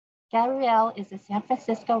Gabrielle is a San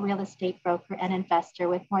Francisco real estate broker and investor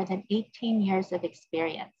with more than 18 years of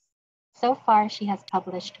experience. So far, she has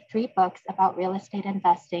published 3 books about real estate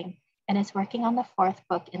investing and is working on the 4th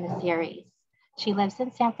book in the series. She lives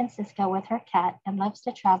in San Francisco with her cat and loves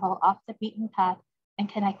to travel off the beaten path and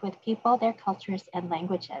connect with people, their cultures, and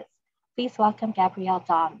languages. Please welcome Gabrielle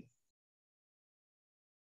Dahms.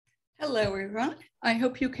 Hello, everyone. I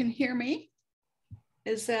hope you can hear me.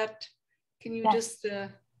 Can you just,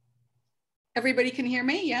 everybody can hear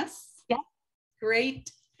me? Yes? Yeah.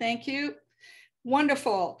 Great, thank you.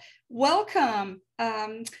 Wonderful, welcome.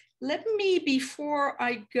 Let me, before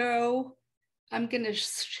I go, I'm gonna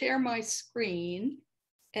share my screen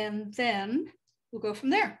and then we'll go from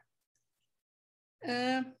there.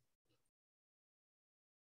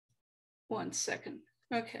 One second,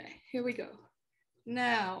 okay, here we go.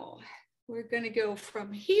 Now, we're gonna go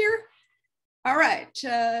from here. All right,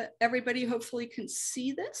 everybody hopefully can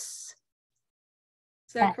see this.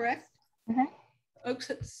 Is that correct? Mm-hmm.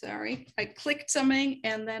 Oops, sorry, I clicked something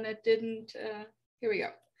and then it didn't, here we go.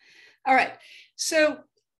 All right, so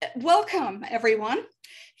welcome everyone.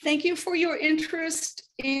 Thank you for your interest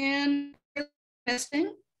in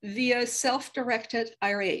investing via self-directed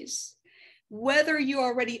IRAs. Whether you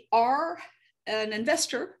already are an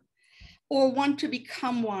investor or want to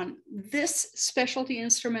become one, this specialty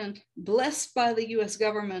instrument, blessed by the US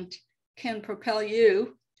government, can propel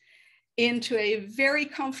you into a very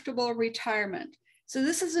comfortable retirement. So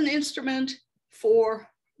this is an instrument for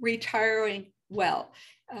retiring well.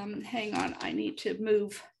 Hang on, I need to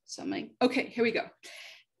move something. Okay, here we go.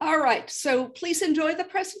 All right, so please enjoy the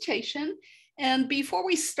presentation. And before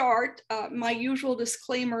we start, my usual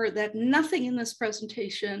disclaimer that nothing in this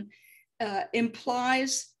presentation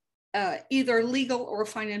implies either legal or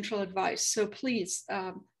financial advice. So please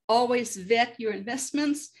always vet your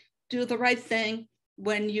investments, do the right thing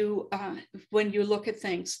when you look at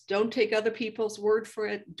things. Don't take other people's word for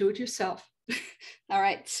it, do it yourself. All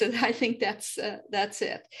right, so I think that's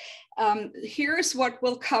it. Here's what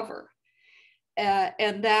we'll cover.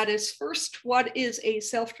 And that is first, what is a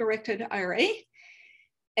self-directed IRA?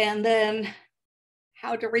 And then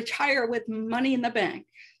how to retire with money in the bank.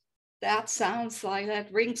 That sounds like,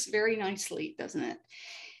 that rings very nicely, doesn't it?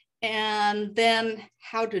 And then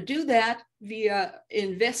how to do that via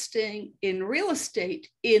investing in real estate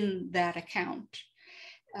in that account,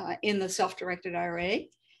 in the self-directed IRA,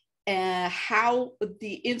 how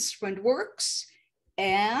the instrument works,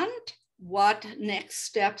 and what next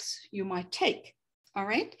steps you might take. All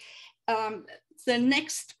right. The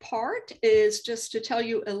next part is just to tell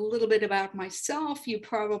you a little bit about myself. You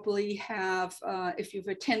probably have, if you've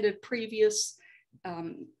attended previous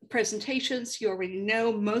presentations, you already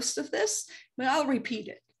know most of this, but I'll repeat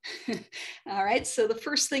it. All right, so the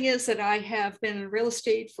first thing is that I have been in real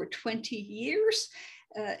estate for 20 years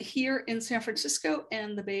here in San Francisco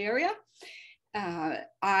and the Bay Area.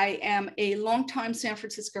 I am a longtime San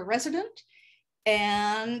Francisco resident,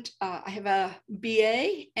 and I have a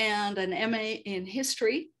BA and an MA in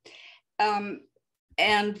history.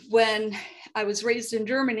 And when I was raised in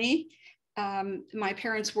Germany, my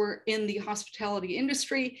parents were in the hospitality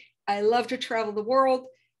industry. I love to travel the world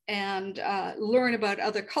and learn about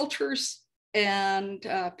other cultures and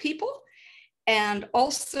people. And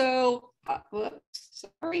also,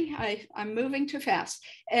 sorry, I'm moving too fast.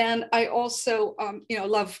 And I also,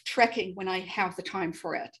 love trekking when I have the time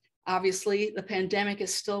for it. Obviously, the pandemic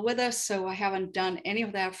is still with us, so I haven't done any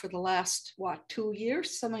of that for the last, 2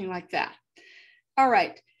 years, something like that. All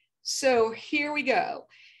right, so here we go.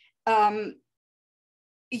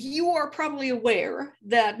 You are probably aware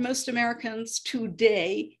that most Americans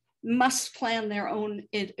today must plan their own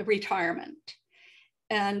retirement.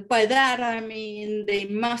 And by that, I mean they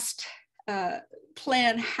must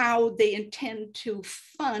plan how they intend to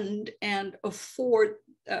fund and afford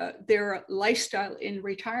their lifestyle in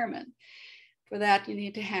retirement. For that, you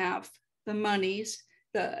need to have the monies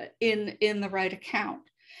in the right account.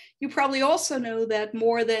 You probably also know that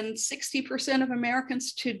more than 60% of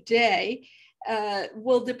Americans today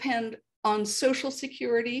will depend on Social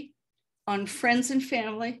Security, on friends and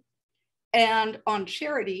family, and on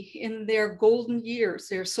charity in their golden years,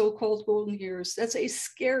 their so-called golden years. That's a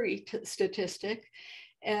scary statistic.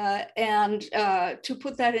 And to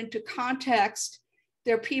put that into context,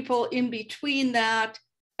 there are people in between that,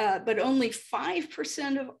 but only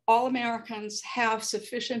 5% of all Americans have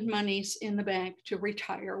sufficient monies in the bank to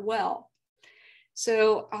retire well.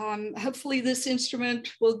 So hopefully this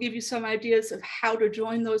instrument will give you some ideas of how to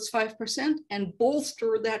join those 5% and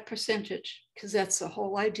bolster that percentage, because that's the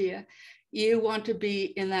whole idea. You want to be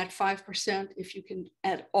in that 5% if you can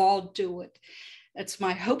at all do it. That's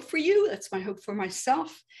my hope for you. That's my hope for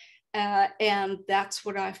myself. And that's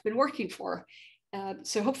what I've been working for.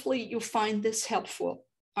 So hopefully you'll find this helpful.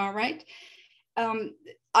 All right.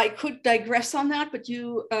 I could digress on that, but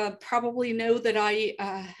you probably know that I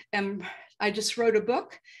just wrote a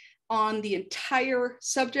book on the entire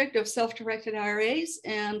subject of self-directed IRAs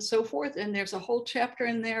and so forth. And there's a whole chapter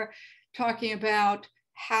in there talking about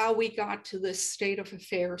how we got to this state of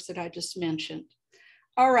affairs that I just mentioned.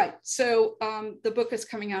 All right, so the book is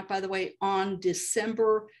coming out, by the way, on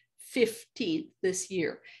December 15th this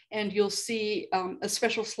year. And you'll see a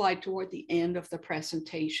special slide toward the end of the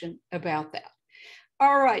presentation about that.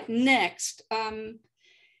 All right, next,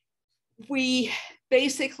 we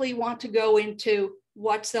basically want to go into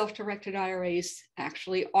what self-directed IRAs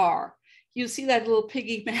actually are. You see that little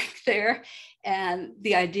piggy bank there, and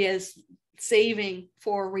the idea is saving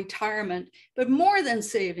for retirement, but more than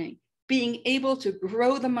saving, being able to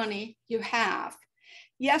grow the money you have.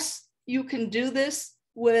 Yes, you can do this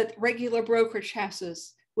with regular brokerage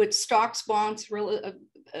houses, with stocks, bonds,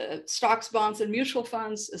 and mutual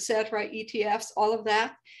funds, etc., ETFs, all of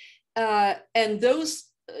that. And those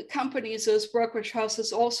companies, those brokerage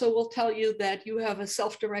houses also will tell you that you have a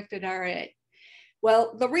self-directed IRA.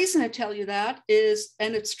 Well, the reason I tell you that is,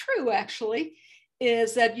 and it's true actually,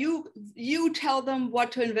 is that you tell them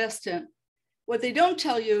what to invest in. What they don't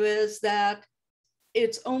tell you is that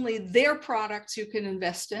it's only their products you can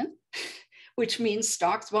invest in, which means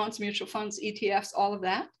stocks, bonds, mutual funds, ETFs, all of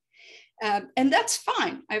that. And that's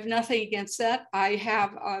fine. I have nothing against that. I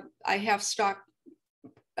have stocks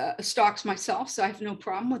myself, so I have no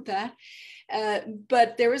problem with that.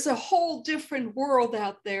 But there is a whole different world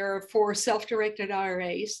out there for self-directed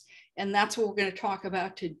IRAs. And that's what we're going to talk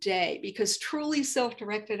about today, because truly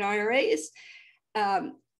self-directed IRAs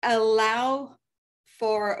allow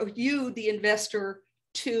for you, the investor,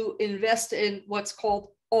 to invest in what's called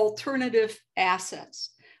alternative assets.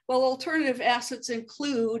 Well, alternative assets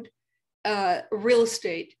include real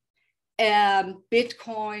estate,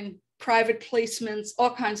 Bitcoin, private placements,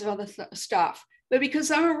 all kinds of other stuff. But because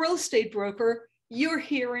I'm a real estate broker, you're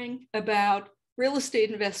hearing about real estate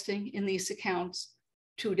investing in these accounts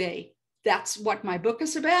today. That's what my book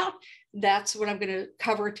is about. That's what I'm going to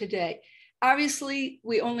cover today. Obviously,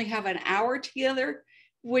 we only have an hour together,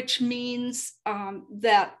 which means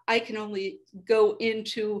that I can only go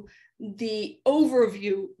into the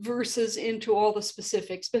overview versus into all the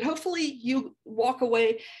specifics, but hopefully you walk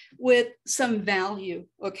away with some value,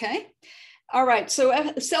 okay? All right, so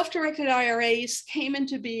self-directed IRAs came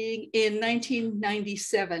into being in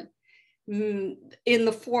 1997 in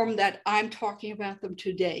the form that I'm talking about them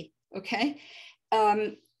today, okay?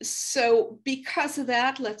 So because of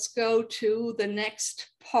that, let's go to the next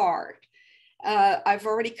part. I've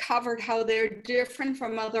already covered how they're different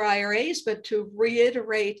from other IRAs, but to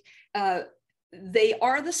reiterate, they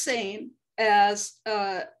are the same as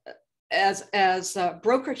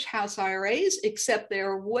brokerage house IRAs, except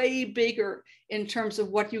they're way bigger in terms of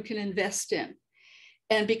what you can invest in.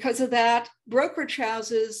 And because of that, brokerage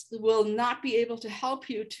houses will not be able to help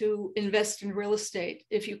you to invest in real estate.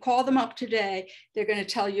 If you call them up today, they're going to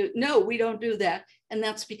tell you, no, we don't do that. And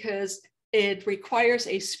that's because it requires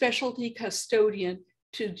a specialty custodian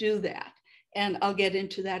to do that. And I'll get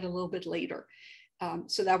into that a little bit later.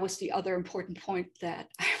 So that was the other important point that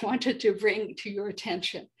I wanted to bring to your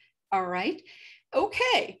attention. All right.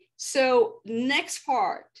 Okay. So next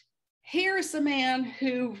part. Here's the man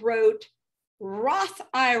who wrote Roth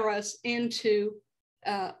IRAs into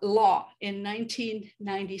law in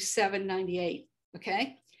 1997-98.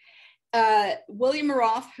 Okay. William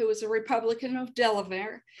Roth, who was a Republican of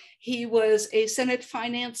Delaware, he was a Senate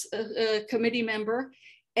Finance Committee member,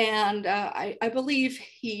 and I believe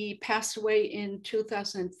he passed away in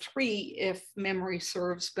 2003, if memory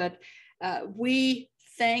serves. But we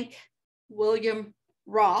thank William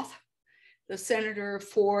Roth, the senator,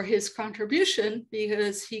 for his contribution,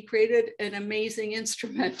 because he created an amazing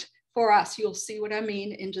instrument for us. You'll see what I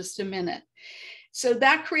mean in just a minute. So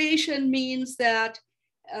that creation means that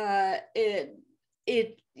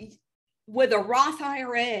with a Roth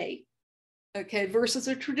IRA, okay, versus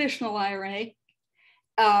a traditional IRA,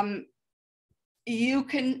 you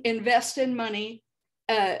can invest in money.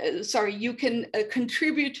 You can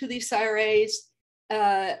contribute to these IRAs,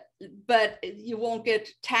 but you won't get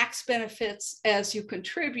tax benefits as you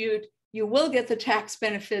contribute. You will get the tax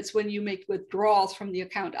benefits when you make withdrawals from the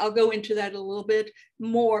account. I'll go into that a little bit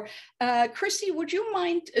more. Christy, would you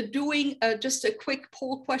mind doing just a quick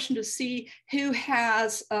poll question to see who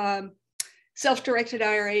has self-directed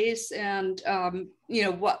IRAs and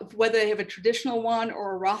whether they have a traditional one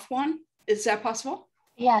or a Roth one? Is that possible?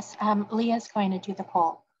 Yes, Leah's going to do the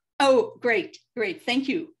poll. Oh, great, great, thank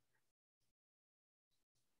you.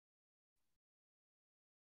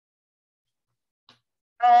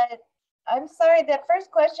 I'm sorry, the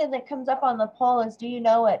first question that comes up on the poll is, do you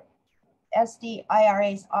know what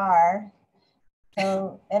SD-IRAs are?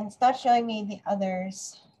 So, and it's not showing me the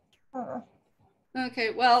others.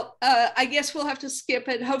 Okay, well, I guess we'll have to skip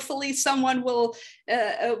it. Hopefully someone will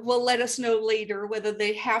let us know later whether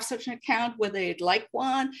they have such an account, whether they'd like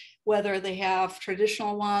one, whether they have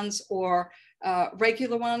traditional ones or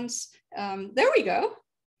regular ones. There we go.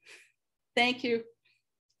 Thank you.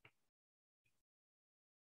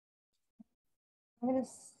 I'm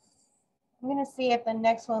gonna see if the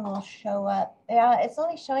next one will show up. Yeah, it's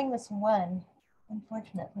only showing this one,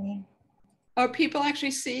 unfortunately. Are people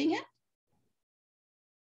actually seeing it?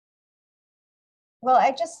 Well,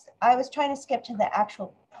 I was trying to skip to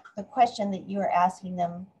the question that you were asking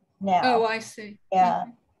them now. Oh, I see. Yeah.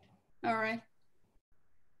 Okay. All right.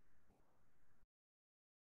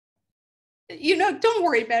 You know, don't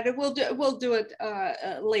worry about it. We'll do it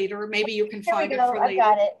later. Maybe you can find it for later. I've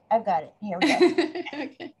got it. I've got it. Here we go.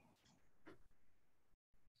 Okay.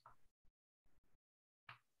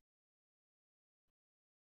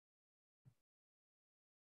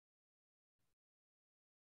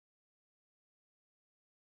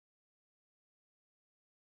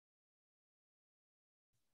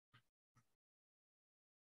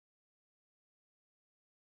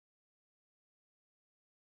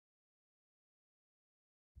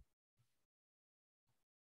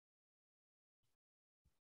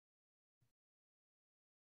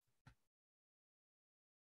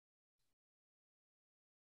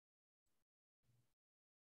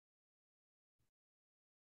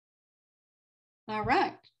 All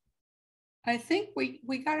right. I think we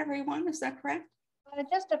got everyone. Is that correct?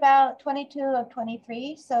 Just about 22 of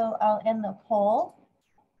 23. So I'll end the poll.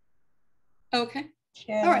 Okay.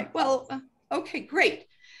 Share. All right. Well, okay, great.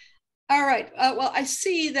 All right. Well, I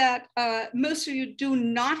see that most of you do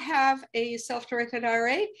not have a self-directed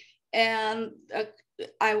IRA, and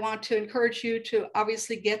I want to encourage you to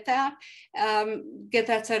obviously get that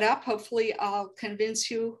set up. Hopefully, I'll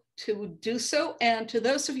convince you to do so. And to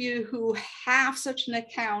those of you who have such an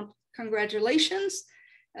account, congratulations.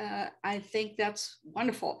 I think that's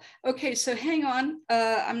wonderful. Okay, so hang on.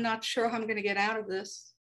 I'm not sure how I'm going to get out of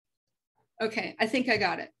this. Okay, I think I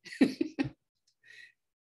got it.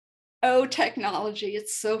 Oh, technology,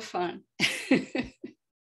 it's so fun.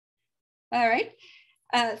 All right.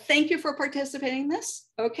 Thank you for participating in this.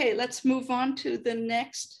 Okay, let's move on to the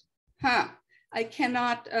next. I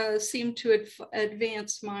cannot seem to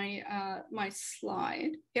advance my my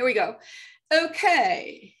slide. Here we go.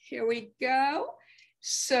 Okay, here we go.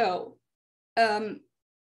 So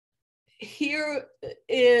here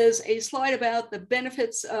is a slide about the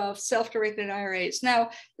benefits of self-directed IRAs.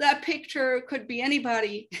 Now, that picture could be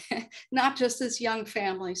anybody, not just this young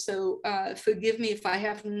family. So forgive me if I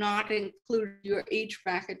have not included your age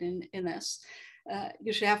bracket in this.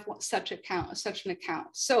 You should have such an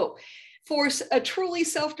account. So for a truly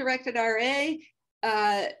self-directed IRA,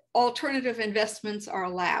 alternative investments are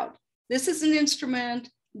allowed. This is an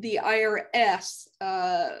instrument the IRS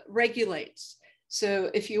regulates.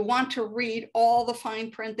 So if you want to read all the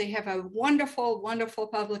fine print, they have a wonderful, wonderful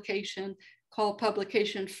publication called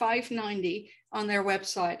Publication 590 on their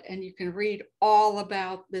website, and you can read all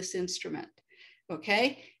about this instrument,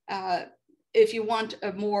 okay? If you want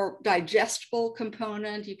a more digestible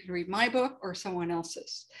component, you can read my book or someone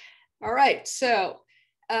else's. All right, so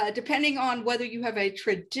depending on whether you have a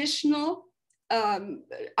traditional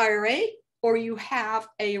IRA or you have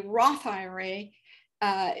a Roth IRA,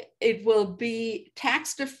 it will be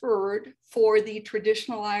tax deferred for the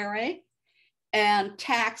traditional IRA and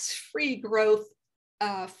tax-free growth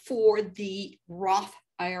for the Roth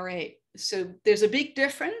IRA. So there's a big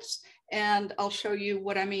difference, and I'll show you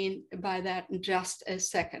what I mean by that in just a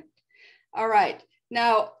second. All right,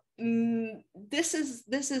 now this is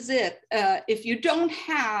it. If you don't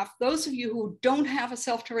have, those of you who don't have a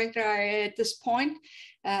self-directed IRA at this point,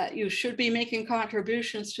 you should be making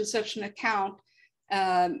contributions to such an account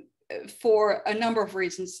for a number of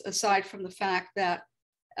reasons, aside from the fact that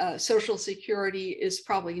Social Security is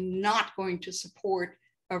probably not going to support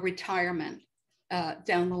a retirement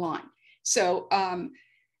down the line. So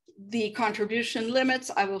the contribution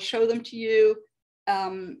limits, I will show them to you.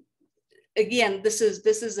 Again, this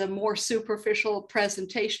is a more superficial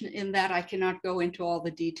presentation in that I cannot go into all the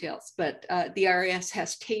details, but the IRS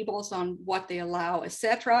has tables on what they allow,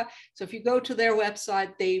 etc. So if you go to their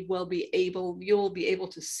website, you will be able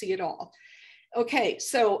to see it all. Okay,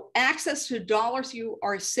 so access to dollars you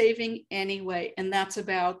are saving anyway, and that's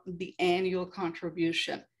about the annual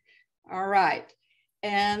contribution. All right,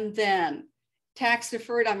 and then tax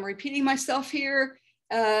deferred, I'm repeating myself here.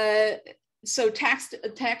 So tax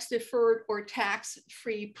deferred or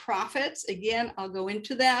tax-free profits, again, I'll go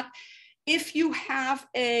into that. If you have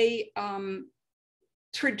a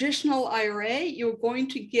traditional IRA, you're going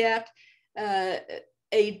to get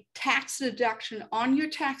a tax deduction on your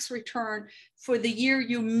tax return for the year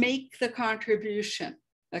you make the contribution,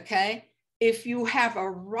 okay? If you have a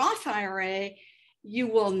Roth IRA, you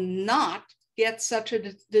will not get such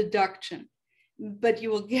a deduction, but you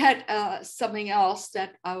will get something else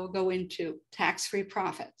that I will go into, tax-free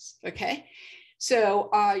profits, okay? So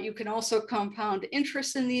you can also compound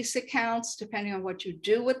interest in these accounts depending on what you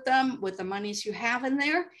do with them, with the monies you have in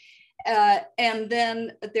there. And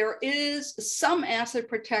then there is some asset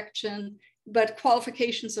protection, but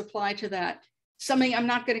qualifications apply to that. Something I'm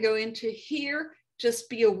not going to go into here, just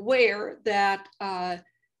be aware that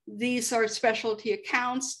these are specialty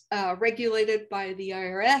accounts regulated by the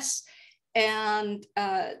IRS, and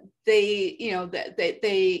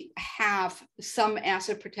they have some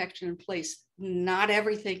asset protection in place. Not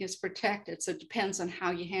everything is protected, so it depends on how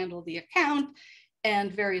you handle the account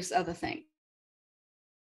and various other things.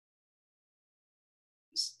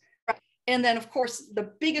 And then, of course,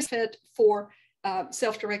 the biggest fit for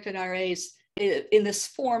self-directed IRAs in this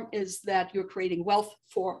form is that you're creating wealth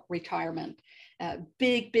for retirement.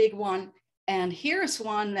 Big one. And here's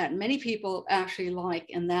one that many people actually like,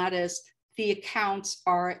 and that is the accounts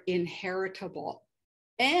are inheritable.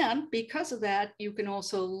 And because of that, you can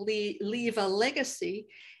also leave a legacy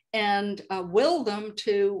and will them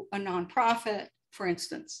to a nonprofit, for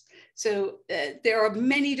instance. So there are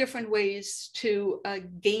many different ways to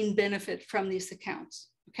gain benefit from these accounts,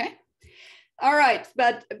 okay? All right,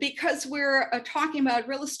 but because we're talking about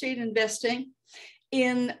real estate investing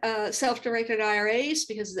in self-directed IRAs,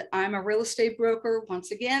 because I'm a real estate broker,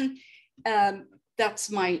 once again,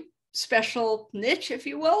 that's my special niche, if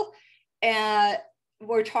you will.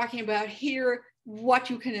 We're talking about here what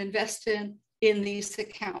you can invest in these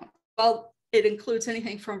accounts. Well, it includes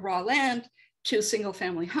anything from raw land to single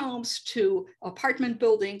family homes, to apartment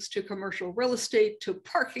buildings, to commercial real estate, to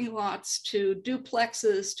parking lots, to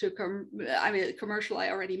duplexes, to commercial I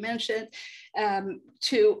already mentioned,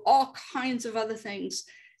 to all kinds of other things.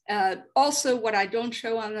 Also, what I don't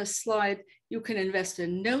show on this slide, you can invest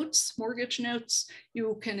in notes, mortgage notes.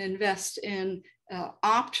 You can invest in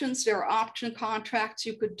options. There are option contracts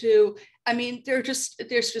you could do. I mean, there's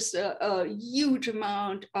just a huge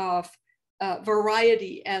amount of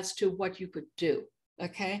variety as to what you could do,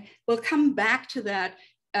 okay? We'll come back to that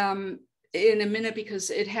in a minute because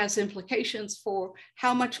it has implications for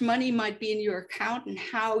how much money might be in your account and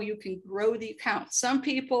how you can grow the account. Some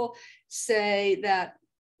people say that,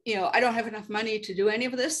 I don't have enough money to do any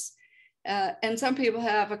of this. And some people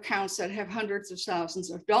have accounts that have hundreds of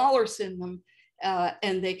thousands of dollars in them,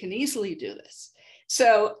 and they can easily do this.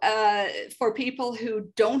 So for people who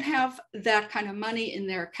don't have that kind of money in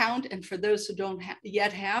their account, and for those who don't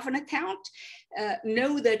yet have an account,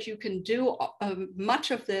 know that you can do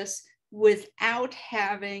much of this without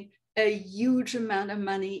having a huge amount of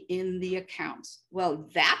money in the accounts. Well,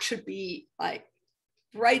 that should be like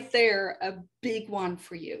right there, a big one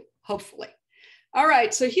for you, hopefully. All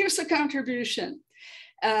right, so here's the contribution.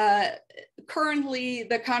 Currently,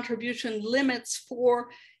 the contribution limits for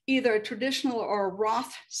either a traditional or a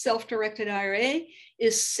Roth self-directed IRA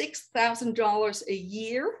is $6,000 a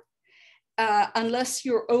year, unless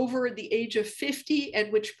you're over the age of 50,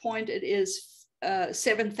 at which point it is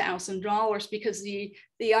 $7,000, because the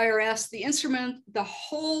IRS, the instrument, the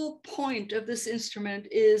whole point of this instrument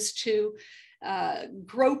is to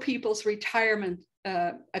grow people's retirement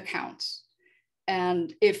accounts.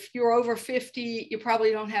 And if you're over 50, you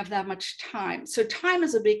probably don't have that much time. So time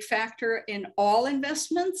is a big factor in all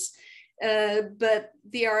investments, but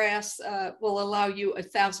the IRS will allow you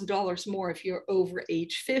 $1,000 more if you're over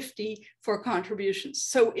age 50 for contributions.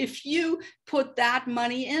 So if you put that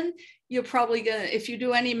money in, you're probably gonna, if you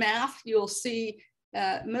do any math, you'll see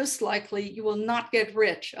most likely you will not get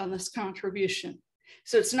rich on this contribution.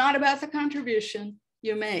 So it's not about the contribution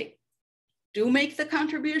you make. Do make the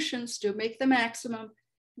contributions, do make the maximum,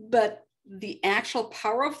 but the actual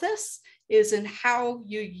power of this is in how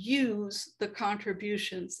you use the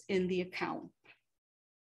contributions in the account.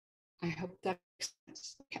 I hope that makes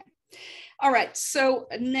sense. Okay. All right, so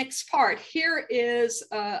next part here is,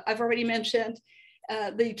 I've already mentioned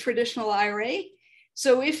the traditional IRA.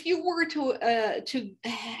 So if you were to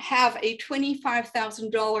have a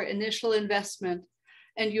 $25,000 initial investment,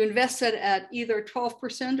 and you invest it at either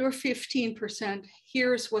 12% or 15%,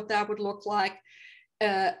 here's what that would look like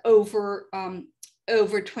over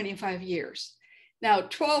 25 years. Now,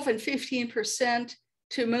 12 and 15%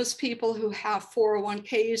 to most people who have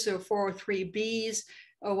 401ks or 403bs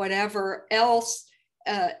or whatever else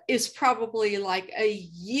is probably like a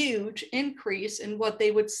huge increase in what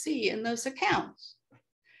they would see in those accounts.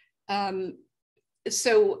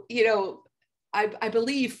 So, you know, I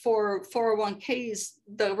believe for 401ks,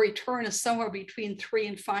 the return is somewhere between 3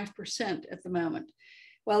 and 5% at the moment.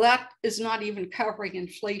 Well, that is not even covering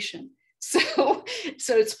inflation. So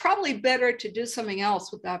it's probably better to do something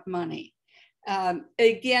else with that money.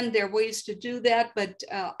 Again, there are ways to do that, but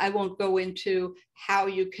I won't go into how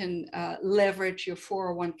you can leverage your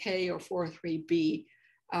 401k or 403b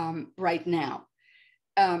right now.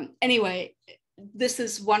 Anyway, this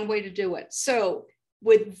is one way to do it. So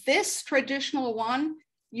with this traditional one,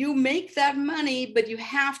 you make that money, but you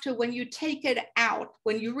have to, when you take it out,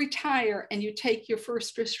 when you retire and you take your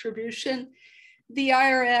first distribution, the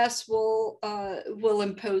IRS will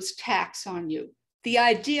impose tax on you. The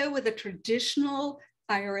idea with a traditional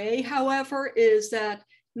IRA, however, is that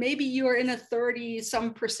maybe you're in a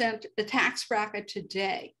 30-some% tax bracket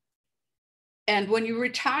today. And when you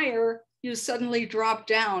retire, you suddenly drop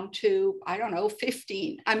down to, I don't know,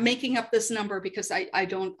 15. I'm making up this number because I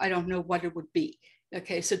don't know what it would be.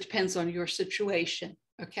 Okay, so it depends on your situation.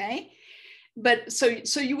 Okay, but so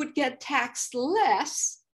you would get taxed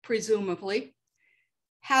less, presumably.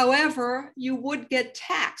 However, you would get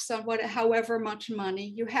taxed on however much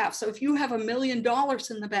money you have. So if you have $1 million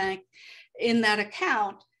in the bank in that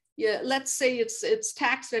account, let's say it's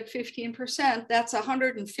taxed at 15%, that's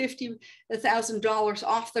 $150,000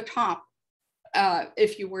 off the top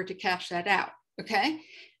if you were to cash that out, okay?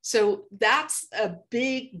 So that's a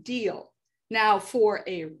big deal. Now for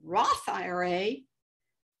a Roth IRA,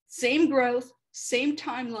 same growth, same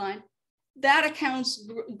timeline, that account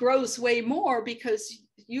grows way more because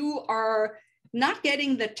you are not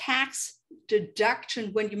getting the tax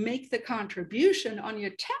deduction when you make the contribution on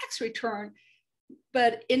your tax return,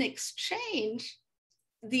 but in exchange,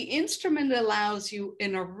 the instrument allows you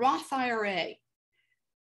in a Roth IRA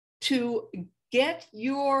to get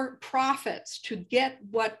your profits, to get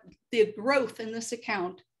what the growth in this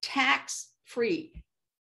account tax-free,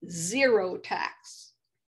 zero tax.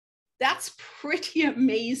 That's pretty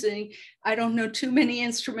amazing. I don't know too many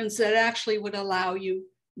instruments that actually would allow you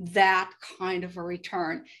that kind of a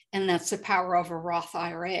return. And that's the power of a Roth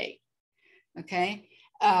IRA, okay?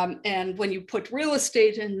 And when you put real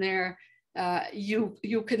estate in there,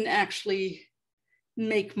 you can actually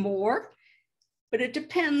make more, but it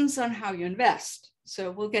depends on how you invest. So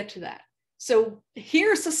we'll get to that. So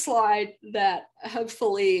here's a slide that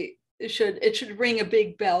hopefully it should ring a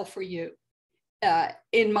big bell for you.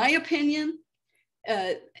 In my opinion,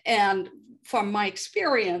 and from my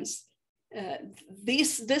experience,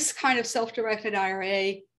 this kind of self-directed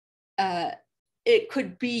IRA, it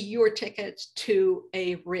could be your ticket to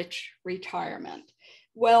a rich retirement.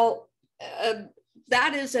 Well,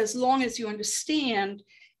 that is as long as you understand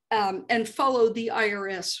and follow the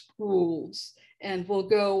IRS rules. And we'll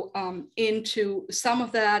go into some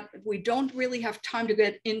of that. We don't really have time to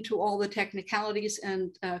get into all the technicalities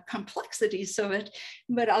and complexities of it,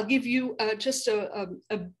 but I'll give you just a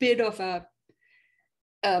bit of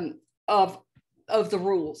the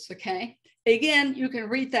rules, okay? Again, you can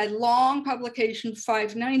read that long publication,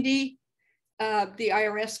 590, the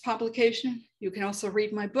IRS publication. You can also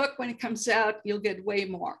read my book when it comes out. You'll get way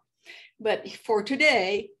more. But for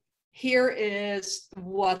today, here is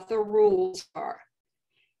what the rules are.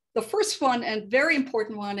 The first one and very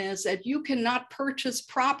important one is that you cannot purchase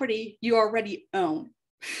property you already own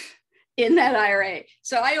in that IRA.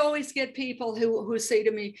 So I always get people who say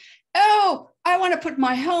to me, oh, I want to put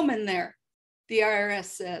my home in there. The IRS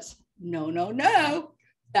says, no, no, no,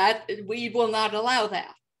 that we will not allow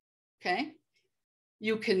that, okay?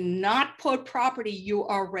 You cannot put property you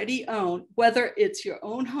already own, whether it's your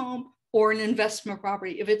own home or an investment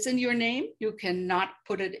property. If it's in your name, you cannot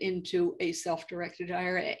put it into a self-directed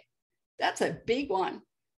IRA. That's a big one.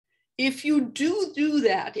 If you do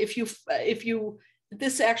that,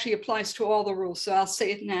 this actually applies to all the rules, so I'll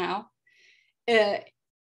say it now.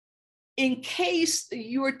 In case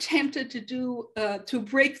you're tempted to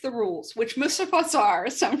break the rules, which most of us are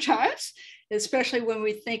sometimes, especially when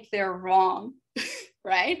we think they're wrong,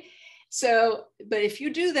 right? So, but if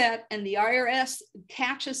you do that and the IRS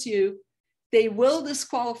catches you, they will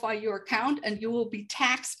disqualify your account and you will be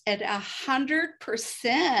taxed at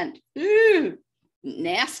 100%. Ooh,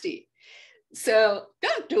 nasty. So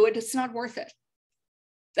don't do it, it's not worth it.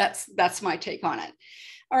 That's my take on it.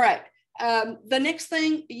 All right. The next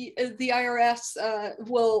thing the IRS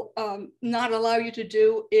will not allow you to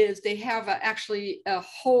do is they have actually a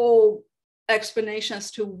whole explanation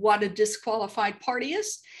as to what a disqualified party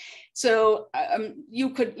is. So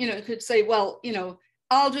you could say, well,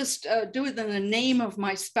 I'll just do it in the name of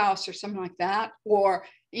my spouse or something like that, or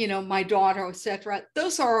my daughter, etc.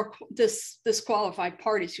 Those are disqualified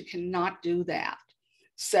parties. You cannot do that.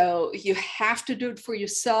 So you have to do it for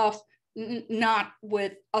yourself, not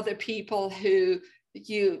with other people who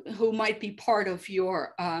might be part of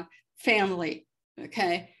your family.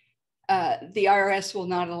 Okay, the IRS will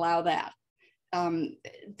not allow that.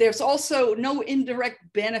 There's also no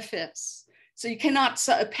indirect benefits. So you cannot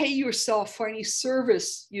pay yourself for any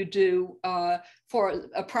service you do for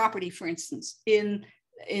a property, for instance, in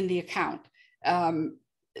the account.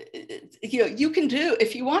 You can do,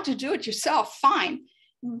 if you want to do it yourself, fine,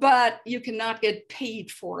 but you cannot get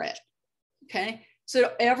paid for it. Okay,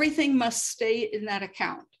 so everything must stay in that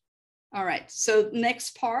account. All right, so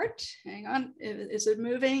next part, hang on, is it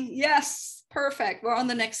moving? Yes, perfect, we're on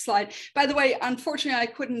the next slide. By the way, unfortunately, I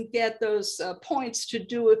couldn't get those points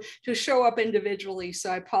to show up individually,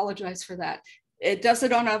 so I apologize for that. It does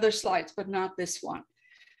it on other slides, but not this one,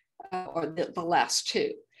 or the last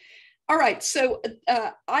two. All right, so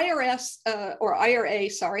IRS, or IRA,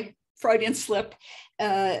 sorry, Freudian slip,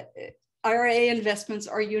 IRA investments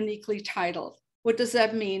are uniquely titled. What does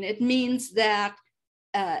that mean? It means that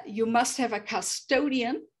you must have a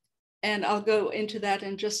custodian, and I'll go into that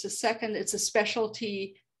in just a second. It's a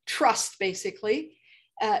specialty trust, basically.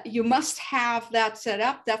 You must have that set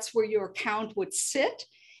up. That's where your account would sit.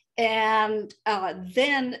 And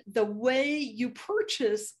then the way you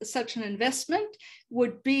purchase such an investment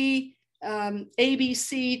would be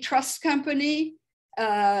ABC Trust Company,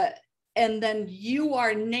 and then you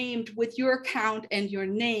are named with your account and your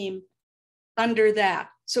name under that.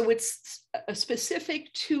 So it's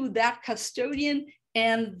specific to that custodian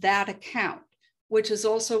and that account, which is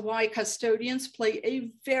also why custodians play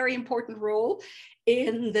a very important role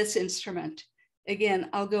in this instrument. Again,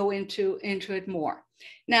 I'll go into it more.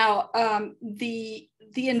 Now, the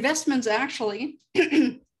investments actually,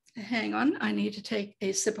 hang on, I need to take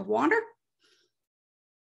a sip of water.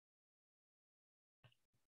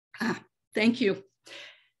 Thank you.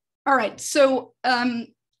 All right, so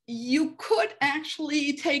you could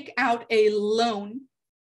actually take out a loan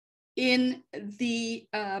in the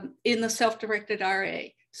self-directed IRA.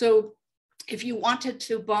 So if you wanted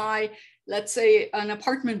to buy, let's say, an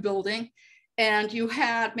apartment building, and you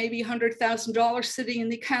had maybe $100,000 sitting in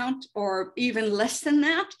the account, or even less than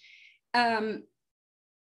that,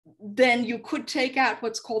 then you could take out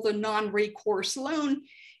what's called a non-recourse loan.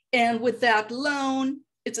 And with that loan,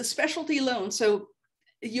 it's a specialty loan. So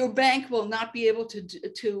your bank will not be able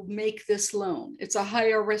to make this loan. It's a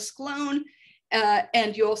higher risk loan.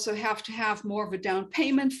 And you also have to have more of a down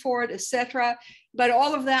payment for it, etc. But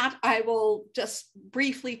all of that I will just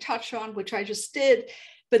briefly touch on, which I just did.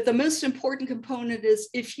 But the most important component is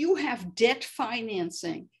if you have debt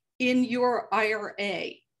financing in your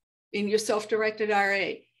IRA, in your self-directed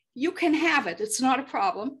IRA, you can have it. It's not a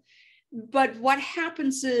problem. But what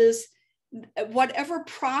happens is whatever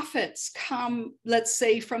profits come, let's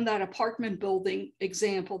say, from that apartment building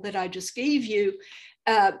example that I just gave you,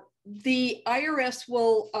 the IRS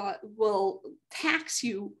will tax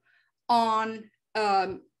you on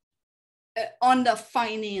the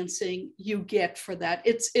financing you get for that.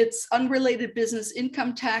 It's unrelated business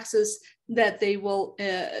income taxes that they will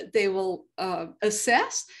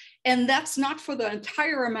assess, and that's not for the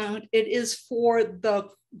entire amount. It is for the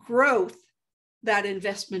growth that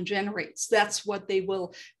investment generates. That's what they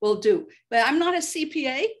will do. But I'm not a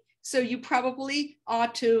CPA, so you probably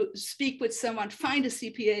ought to speak with someone, find a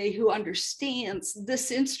CPA who understands this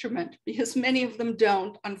instrument, because many of them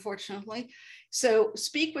don't, unfortunately. So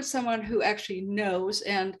speak with someone who actually knows,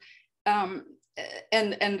 and I'll,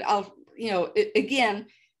 again,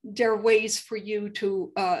 there are ways for you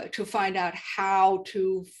to find out how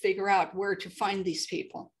to figure out where to find these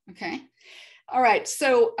people, okay? All right,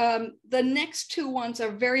 so the next two ones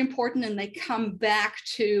are very important, and they come back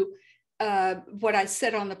to what I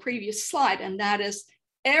said on the previous slide, and that is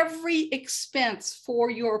every expense for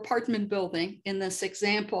your apartment building in this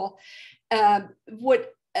example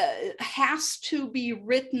has to be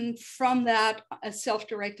written from that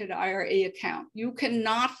self-directed IRA account. You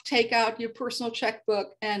cannot take out your personal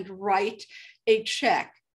checkbook and write a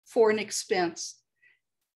check for an expense.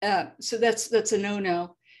 So that's a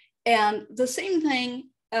no-no. And the same thing,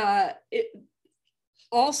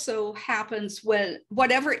 also happens when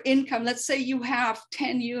whatever income, let's say you have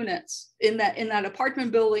 10 units in that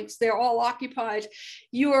apartment buildings, they're all occupied,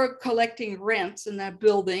 you are collecting rents in that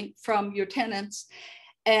building from your tenants,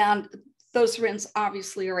 and those rents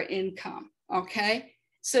obviously are income, okay?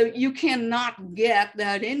 So you cannot get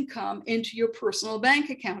that income into your personal bank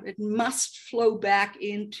account. It must flow back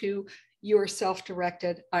into your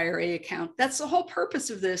self-directed IRA account. That's the whole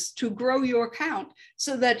purpose of this, to grow your account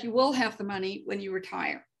so that you will have the money when you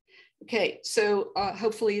retire. Okay, so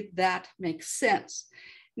hopefully that makes sense.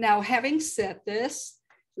 Now, having said this,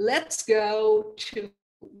 let's go to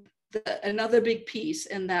another big piece,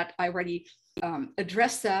 and that I already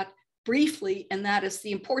addressed that briefly, and that is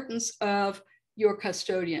the importance of your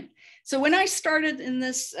custodian. So when I started in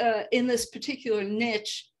this particular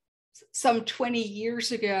niche some 20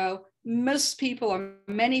 years ago, most people, or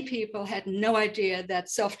many people, had no idea that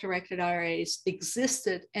self-directed IRAs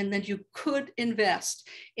existed and that you could invest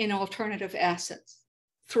in alternative assets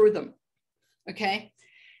through them, okay?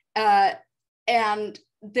 And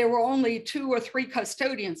there were only 2 or 3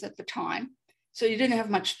 custodians at the time, so you didn't have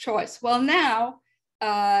much choice. Well, now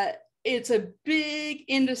it's a big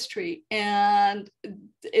industry, and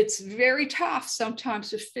it's very tough sometimes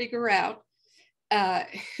to figure out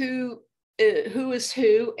who is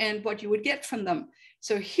who and what you would get from them.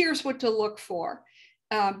 So here's what to look for.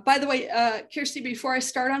 By the way, Kirsty, before I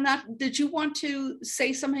start on that, did you want to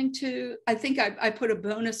say something to, I think I put a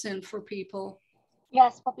bonus in for people.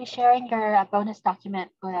 Yes, we'll be sharing your bonus document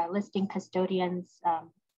listing custodians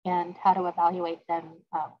and how to evaluate them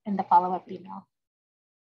in the follow-up email.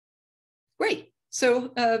 Great.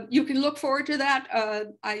 So you can look forward to that.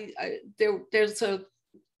 There's a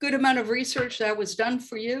good amount of research that was done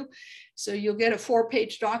for you. So you'll get a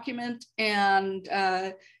 4-page document, and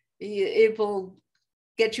it will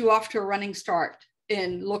get you off to a running start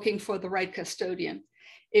in looking for the right custodian,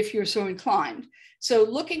 if you're so inclined. So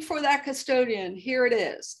looking for that custodian, here it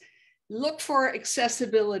is. Look for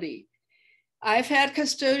accessibility. I've had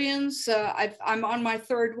custodians, I'm on my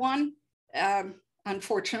 3rd one,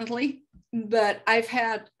 unfortunately, but I've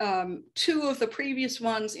had 2 of the previous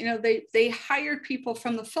ones. You know, they hired people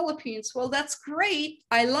from the Philippines. Well, that's great.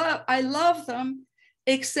 I love them,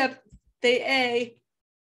 except they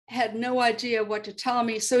had no idea what to tell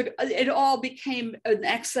me. So it all became an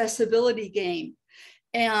accessibility game.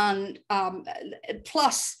 And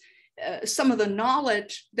plus some of the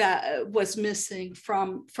knowledge that was missing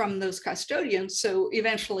from those custodians. So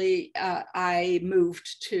eventually I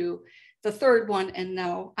moved to the 3rd one, and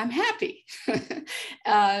now I'm happy.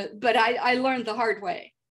 But I learned the hard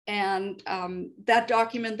way. And that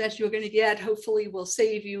document that you're going to get hopefully will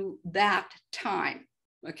save you that time,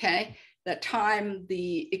 okay? That time,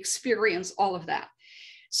 the experience, all of that.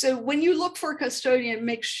 So when you look for a custodian,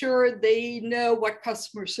 make sure they know what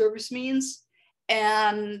customer service means,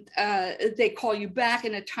 and they call you back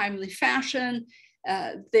in a timely fashion.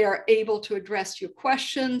 They're able to address your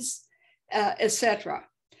questions, etc.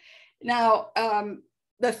 Now,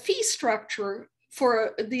 the fee structure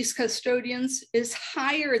for these custodians is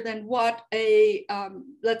higher than what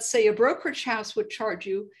let's say a brokerage house would charge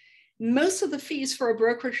you. Most of the fees for a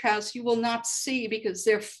brokerage house you will not see, because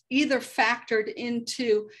they're either factored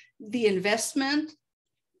into the investment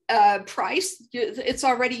price. You've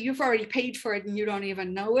already paid for it and you don't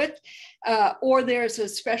even know it, or there's a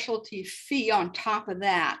specialty fee on top of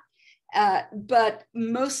that. But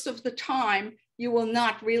most of the time, you will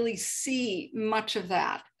not really see much of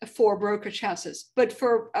that for brokerage houses. But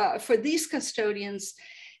for these custodians,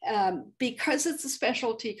 because it's a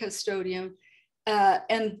specialty custodian,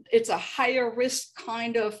 and it's a higher risk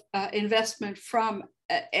kind of investment from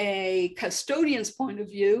a custodian's point of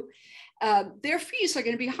view, their fees are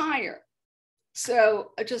going to be higher.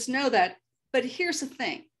 So just know that. But here's the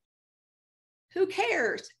thing. Who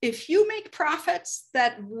cares? If you make profits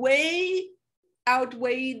that way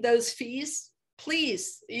outweigh those fees,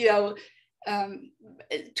 please,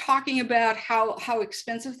 talking about how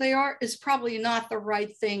expensive they are is probably not the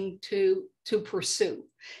right thing to pursue.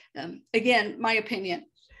 Again, my opinion,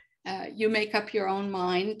 you make up your own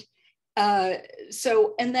mind. And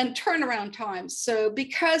then turnaround times. So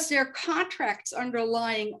because there are contracts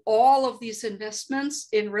underlying all of these investments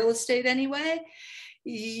in real estate anyway,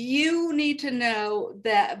 you need to know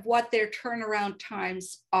that what their turnaround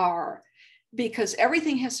times are, because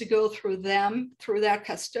everything has to go through them, through that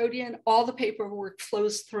custodian. All the paperwork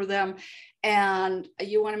flows through them. And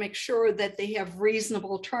you want to make sure that they have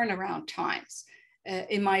reasonable turnaround times.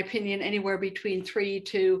 In my opinion, anywhere between 3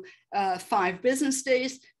 to 5 business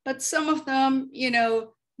days. But some of them,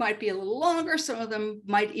 might be a little longer. Some of them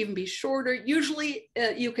might even be shorter. Usually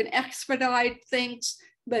you can expedite things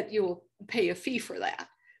but you will pay a fee for that.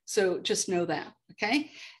 So just know that,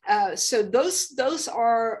 okay? So those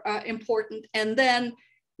are important. And then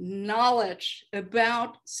knowledge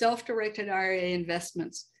about self-directed IRA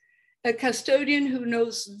investments. A custodian who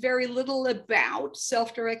knows very little about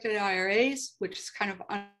self-directed IRAs, which is kind of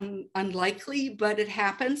unlikely, but it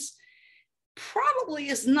happens, probably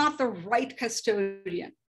is not the right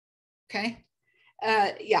custodian, okay?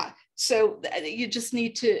 Yeah, so you just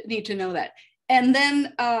need to know that. And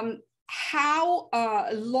then how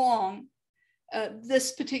long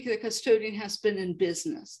this particular custodian has been in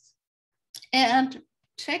business. And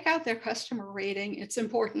check out their customer rating. It's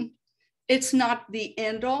important. It's not the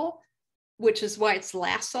end all, which is why it's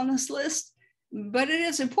last on this list, but it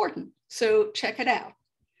is important. So check it out.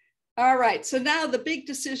 All right, so now the big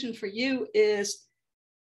decision for you is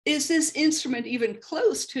this instrument even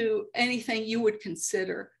close to anything you would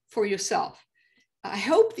consider for yourself? I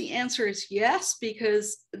hope the answer is yes,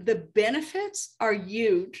 because the benefits are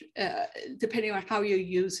huge depending on how you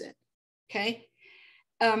use it, okay?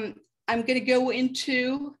 I'm going to go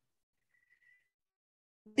into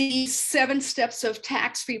the 7 steps of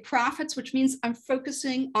tax-free profits, which means I'm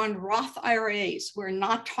focusing on Roth IRAs. We're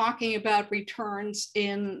not talking about returns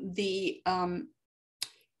in the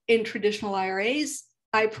in traditional IRAs.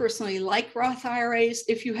 I personally like Roth IRAs.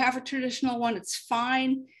 If you have a traditional one, it's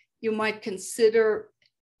fine. You might consider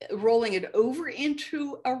rolling it over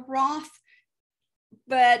into a Roth.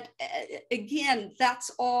 But again,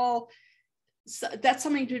 that's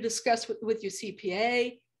something to discuss with your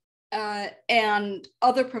CPA and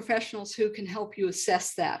other professionals who can help you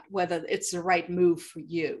assess that, whether it's the right move for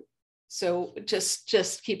you. So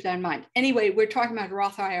just keep that in mind. Anyway, we're talking about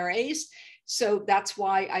Roth IRAs. So that's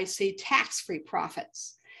why I say tax-free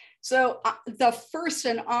profits. So the first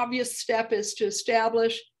and obvious step is to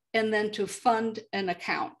establish and then to fund an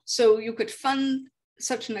account. So you could fund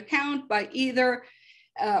such an account by either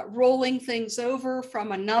rolling things over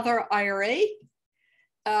from another IRA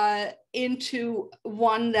into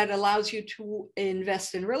one that allows you to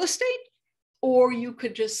invest in real estate, or you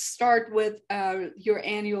could just start with your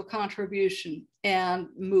annual contribution and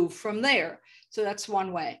move from there. So that's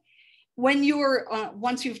one way. When you're,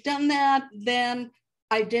 once you've done that, then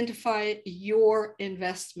identify your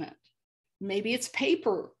investment. Maybe it's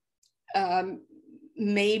paper.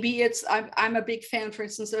 Maybe it's, I'm a big fan, for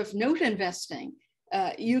instance, of note investing.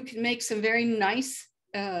 You can make some very nice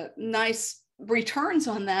returns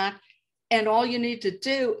on that. And all you need to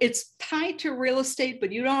do, it's tied to real estate,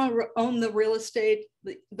 but you don't own the real estate.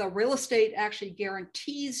 The real estate actually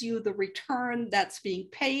guarantees you the return that's being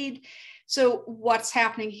paid. So what's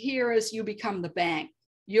happening here is you become the bank.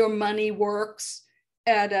 Your money works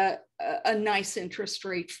at a nice interest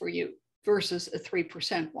rate for you versus a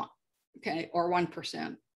 3% one, okay, or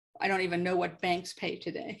 1%. I don't even know what banks pay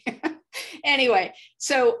today. Anyway,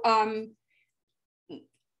 so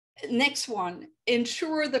next one,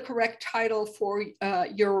 ensure the correct title for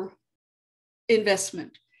your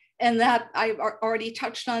investment. And that I've already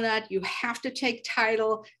touched on that. You have to take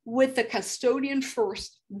title with the custodian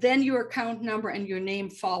first, then your account number and your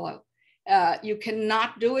name follow. You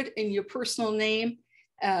cannot do it in your personal name.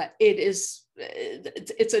 It's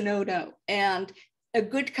a no-no. And a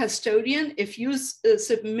good custodian, if you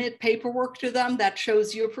submit paperwork to them that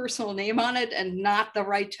shows your personal name on it and not the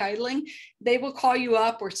right titling, they will call you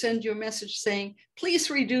up or send you a message saying, please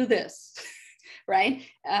redo this, right?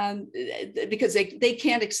 Because they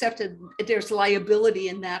can't accept it. There's liability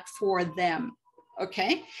in that for them,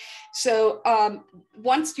 okay? So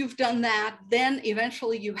once you've done that, then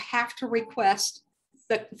eventually you have to request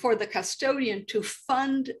for the custodian to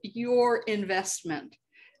fund your investment.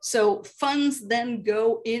 So funds then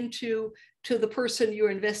go to the person you're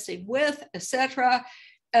investing with, etc.,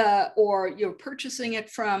 or you're purchasing it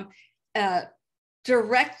from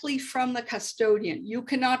directly from the custodian. You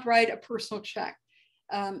cannot write a personal check.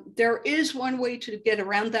 There is one way to get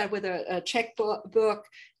around that with a checkbook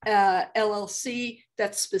LLC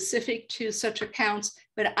that's specific to such accounts,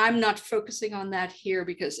 but I'm not focusing on that here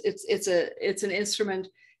because it's an instrument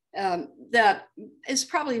that is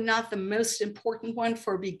probably not the most important one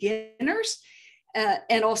for beginners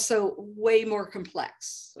and also way more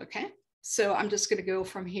complex, okay? So I'm just gonna go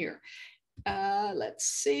from here. Let's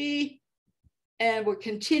see, and we're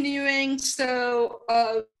continuing. So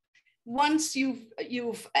once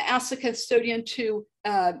you've asked the custodian to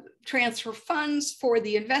transfer funds for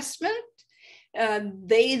the investment,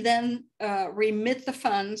 they then remit the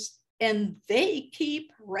funds and they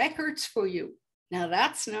keep records for you. Now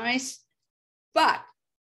that's nice, but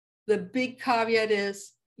the big caveat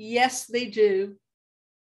is, yes, they do,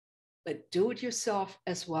 but do it yourself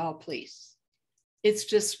as well, please. It's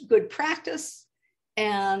just good practice,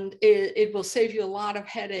 and it will save you a lot of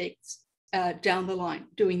headaches down the line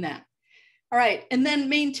doing that. All right, and then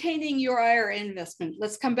maintaining your IRA investment.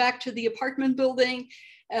 Let's come back to the apartment building.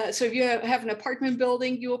 So if you have an apartment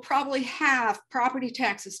building, you will probably have property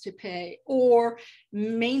taxes to pay, or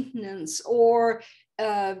maintenance, or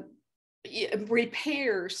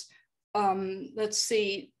repairs. Let's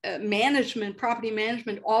see, management, property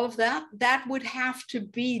management, all of that, that would have to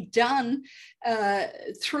be done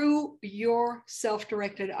through your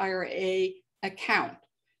self-directed IRA account.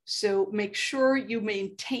 So make sure you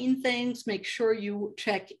maintain things, make sure you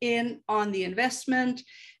check in on the investment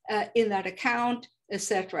in that account,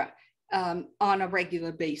 etc., on a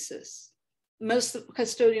regular basis. Most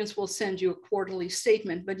custodians will send you a quarterly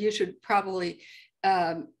statement, but you should probably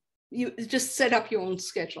you just set up your own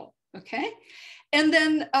schedule. Okay. And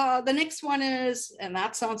then the next one is, and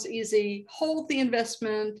that sounds easy, hold the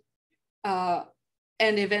investment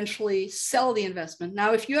and eventually sell the investment.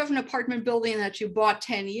 Now, if you have an apartment building that you bought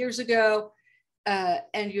 10 years ago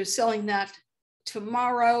and you're selling that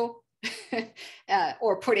tomorrow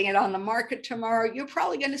or putting it on the market tomorrow, you're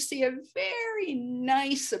probably going to see a very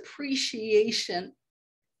nice appreciation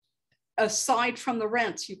aside from the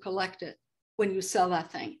rents you collected when you sell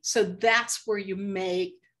that thing. So that's where you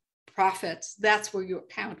make profits. That's where your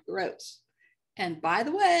account grows. And by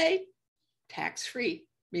the way, tax-free,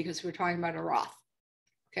 because we're talking about a Roth.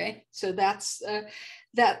 Okay, so that's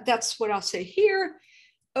what I'll say here.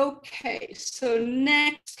 Okay, so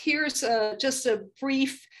next, here's just a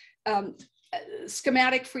brief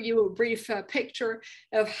schematic for you, a brief picture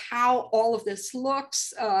of how all of this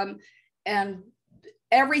looks. And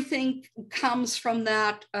everything comes from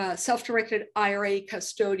that self-directed IRA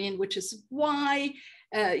custodian, which is why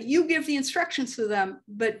you give the instructions to them,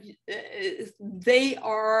 but they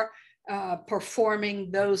are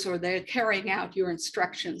performing those, or they're carrying out your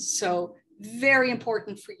instructions. So very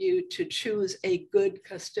important for you to choose a good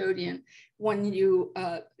custodian, one you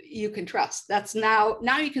can trust. That's now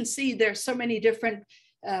you can see there's so many different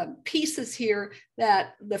pieces here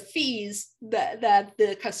that the fees that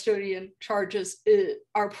the custodian charges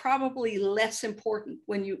are probably less important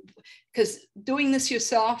when you, because doing this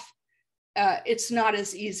yourself, it's not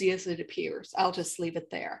as easy as it appears. I'll just leave it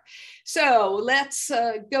there. So let's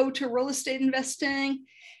go to real estate investing.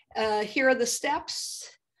 Here are the steps.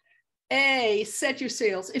 A, set your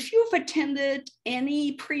sails. If you've attended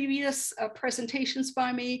any previous presentations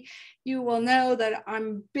by me, you will know that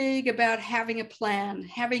I'm big about having a plan,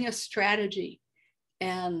 having a strategy.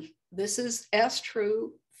 And this is as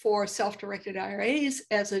true for self-directed IRAs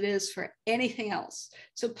as it is for anything else.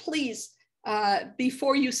 So please,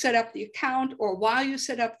 before you set up the account or while you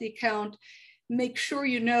set up the account, make sure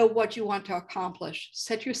you know what you want to accomplish.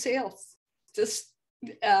 Set your sails. Just,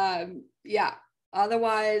 yeah.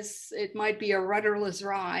 Otherwise, it might be a rudderless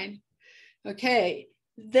ride. Okay,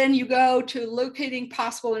 then you go to locating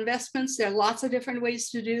possible investments. There are lots of different ways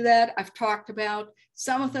to do that. I've talked about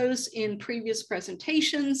some of those in previous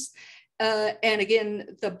presentations. And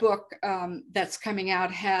again, the book that's coming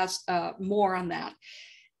out has more on that.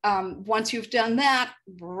 Once you've done that,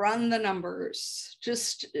 run the numbers.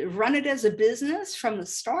 Just run it as a business from the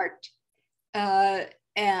start.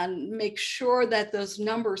 And make sure that those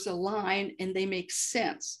numbers align and they make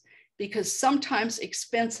sense, because sometimes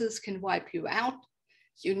expenses can wipe you out.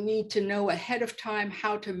 You need to know ahead of time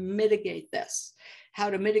how to mitigate this, how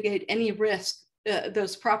to mitigate any risk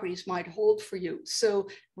those properties might hold for you. So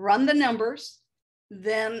run the numbers,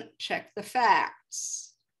 then check the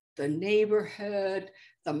facts, the neighborhood,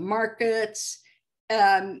 the markets,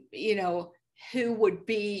 you know, who would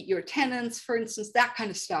be your tenants, for instance, that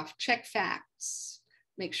kind of stuff. Check facts.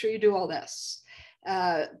 Make sure you do all this.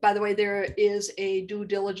 By the way, there is a due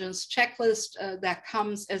diligence checklist that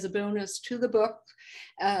comes as a bonus to the book,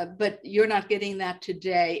 but you're not getting that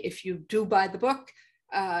today. If you do buy the book,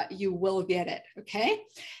 you will get it, okay?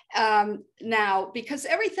 Now, because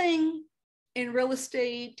everything in real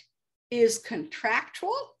estate is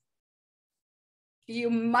contractual,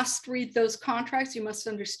 you must read those contracts, you must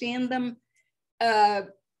understand them,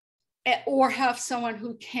 or have someone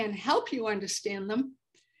who can help you understand them.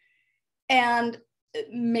 And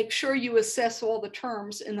make sure you assess all the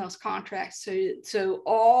terms in those contracts so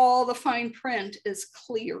all the fine print is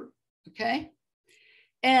clear, okay?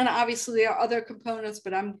 And obviously there are other components,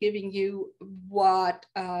 but I'm giving you what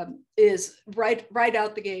is right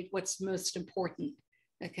out the gate, what's most important,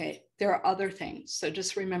 okay? There are other things, so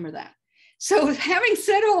just remember that. So having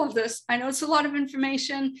said all of this, I know it's a lot of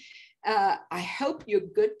information. I hope you're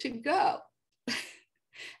good to go.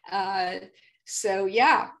 So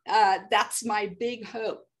yeah, that's my big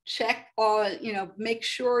hope, check all, make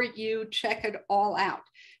sure you check it all out.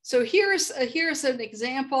 So here's an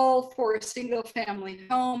example for a single family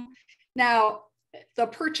home. Now, the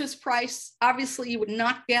purchase price, obviously you would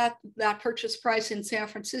not get that purchase price in San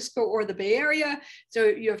Francisco or the Bay Area. So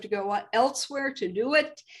you have to go elsewhere to do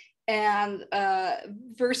it. And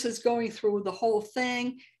versus going through the whole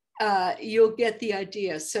thing, you'll get the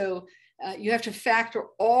idea. So you have to factor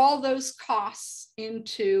all those costs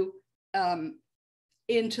into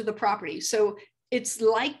the property. So it's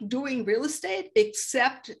like doing real estate,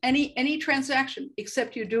 except any transaction,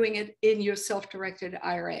 except you're doing it in your self-directed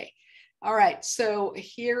IRA. All right, so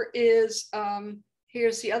here's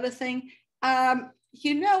the other thing.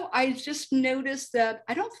 I just noticed that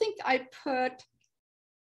I don't think I put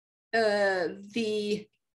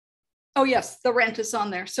oh yes, the rent is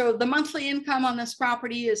on there. So the monthly income on this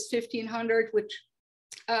property is $1,500, which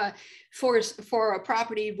for a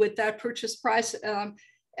property with that purchase price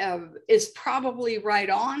is probably right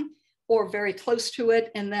on or very close to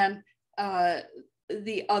it. And then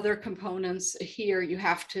the other components here, you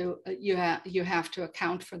have to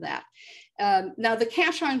account for that. Now the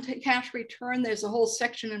cash on cash return, there's a whole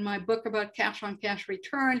section in my book about cash on cash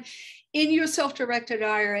return. In your self-directed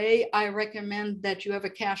IRA, I recommend that you have a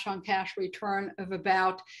cash on cash return of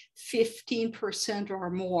about 15% or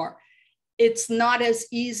more. It's not as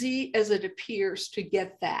easy as it appears to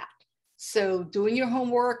get that. So doing your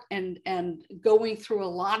homework and going through a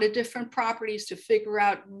lot of different properties to figure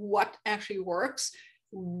out what actually works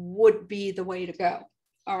would be the way to go.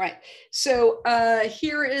 All right, so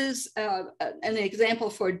here is an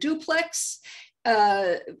example for a duplex.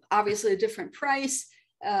 Obviously a different price.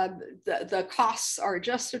 The costs are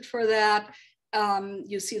adjusted for that.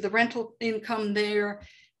 You see the rental income there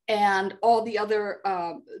and all the other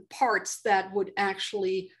parts that would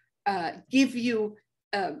actually give you,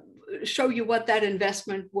 show you what that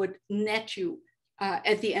investment would net you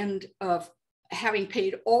at the end of having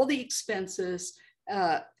paid all the expenses,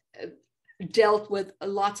 dealt with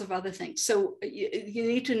lots of other things. So you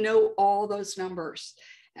need to know all those numbers.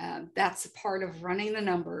 That's a part of running the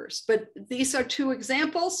numbers. But these are two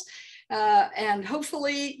examples. And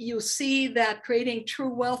hopefully you see that creating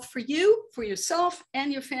true wealth for you, for yourself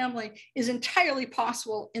and your family is entirely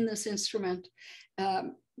possible in this instrument.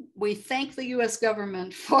 We thank the US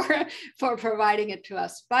government for providing it to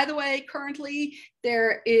us. By the way, currently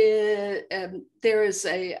there is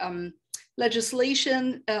a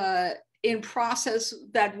legislation in process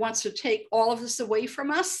that wants to take all of this away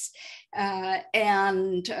from us.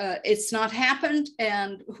 And it's not happened,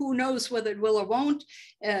 and who knows whether it will or won't,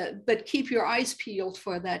 but keep your eyes peeled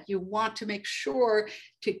for that. You want to make sure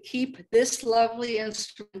to keep this lovely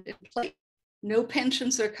instrument in place. No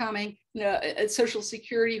pensions are coming, no, Social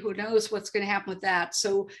Security, who knows what's going to happen with that.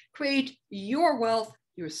 So create your wealth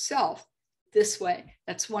yourself this way.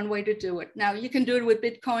 That's one way to do it. Now you can do it with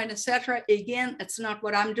Bitcoin, etc. Again, that's not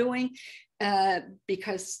what I'm doing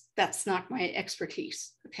because that's not my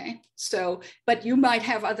expertise. Okay. So, but you might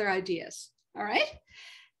have other ideas. All right.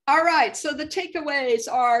 All right. So the takeaways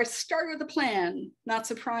are: start with a plan. Not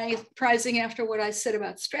surprising after what I said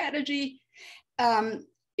about strategy.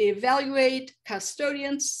 Evaluate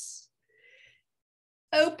custodians.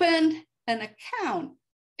 Open an account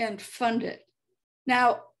and fund it.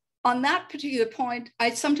 Now, on that particular point,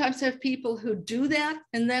 I sometimes have people who do that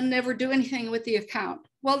and then never do anything with the account.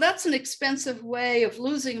 Well, that's an expensive way of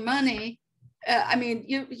losing money. I mean,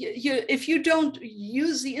 if you don't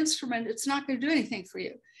use the instrument, it's not going to do anything for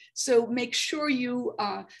you. So make sure you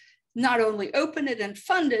not only open it and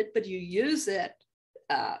fund it, but you use it.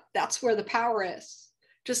 That's where the power is.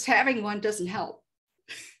 Just having one doesn't help.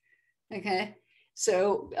 Okay,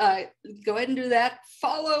 so go ahead and do that.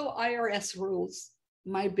 Follow IRS rules.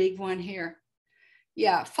 My big one here.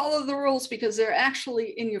 Yeah, follow the rules because they're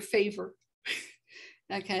actually in your favor.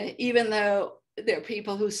 Okay, even though there are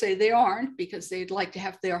people who say they aren't because they'd like to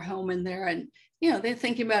have their home in there, and they're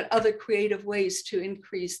thinking about other creative ways to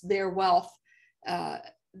increase their wealth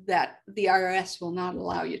that the IRS will not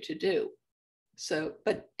allow you to do. So,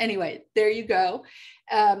 but anyway, there you go.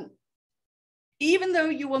 Even though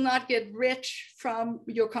you will not get rich from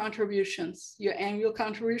your contributions, your annual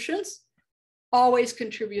contributions, always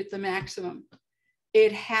contribute the maximum.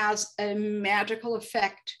 It has a magical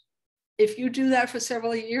effect. If you do that for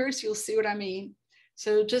several years, you'll see what I mean.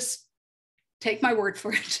 So just take my word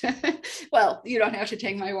for it. Well, you don't have to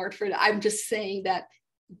take my word for it. I'm just saying that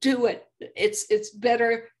do it. It's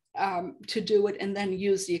better to do it and then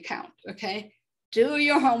use the account, okay? Do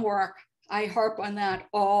your homework. I harp on that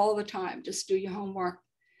all the time. Just do your homework.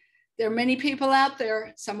 There are many people out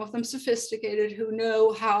there, some of them sophisticated, who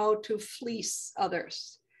know how to fleece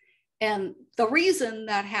others. And the reason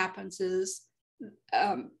that happens is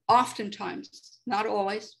oftentimes, not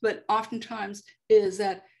always, but oftentimes is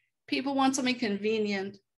that people want something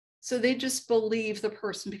convenient. So they just believe the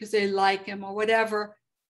person because they like him or whatever.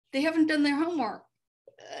 They haven't done their homework.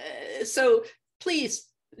 So please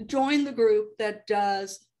join the group that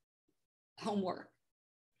does homework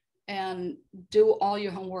and do all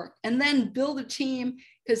your homework, and then build a team,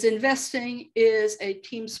 because investing is a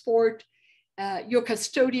team sport. Your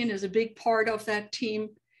custodian is a big part of that team.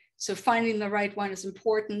 So finding the right one is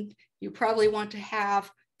important. You probably want to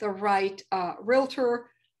have the right realtor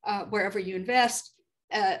wherever you invest,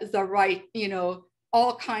 the right,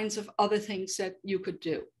 all kinds of other things that you could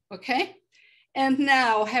do, okay? And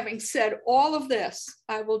now, having said all of this,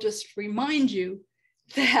 I will just remind you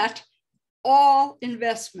that all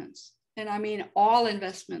investments, and I mean all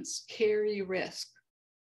investments, carry risk.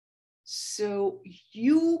 So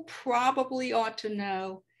you probably ought to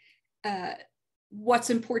know what's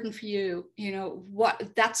important for you,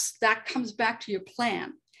 that comes back to your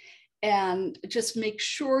plan, and just make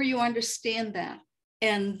sure you understand that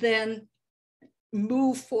and then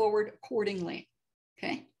move forward accordingly,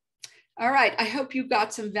 okay? All right, I hope you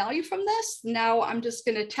got some value from this. Now I'm just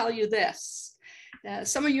gonna tell you this.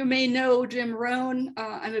 Some of you may know Jim Rohn.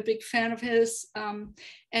 I'm a big fan of his. And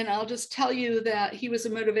I'll just tell you that he was a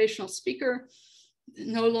motivational speaker,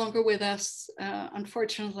 no longer with us,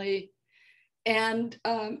 unfortunately. And,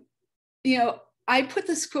 I put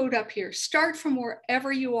this quote up here: start from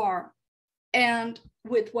wherever you are and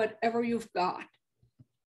with whatever you've got.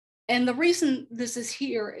 And the reason this is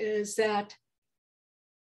here is that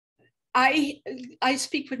I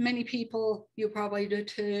speak with many people, you probably do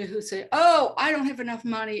too, who say, oh, I don't have enough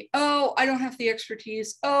money. Oh, I don't have the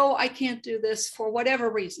expertise. Oh, I can't do this for whatever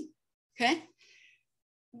reason, okay?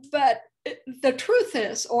 But the truth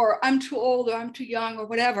is, or I'm too old, or I'm too young, or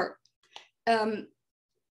whatever.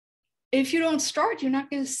 If you don't start, you're not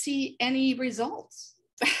going to see any results.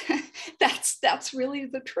 That's really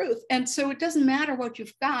the truth. And so it doesn't matter what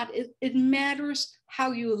you've got. It matters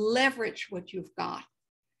how you leverage what you've got.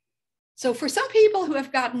 So for some people who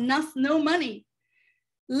have got no money,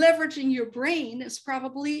 leveraging your brain is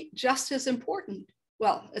probably just as important.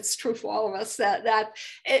 Well, it's true for all of us that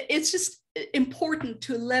it's just important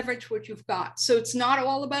to leverage what you've got. So it's not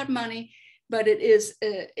all about money, but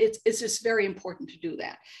it's just very important to do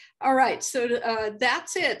that. All right, so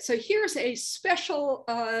that's it. So here's a special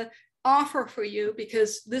offer for you,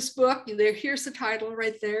 because this book, here's the title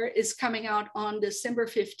right there, is coming out on December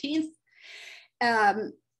 15th.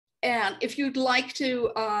 And if you'd like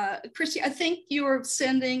to, Christy, I think you're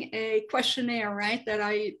sending a questionnaire, right?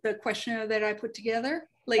 The questionnaire that I put together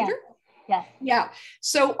later? Yes. Yeah.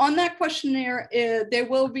 So on that questionnaire, there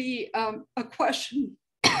will be a question.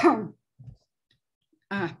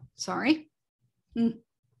 Sorry.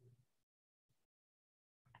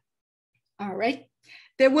 All right.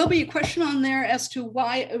 There will be a question on there as to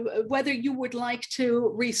whether you would like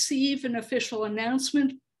to receive an official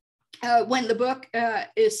announcement when the book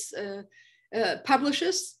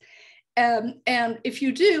publishes. And if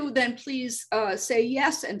you do, then please say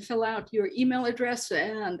yes and fill out your email address,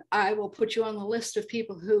 and I will put you on the list of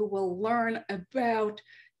people who will learn about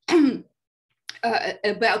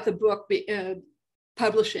the book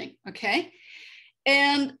publishing, okay?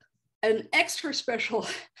 And an extra special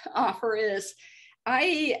offer is,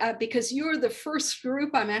 because you're the first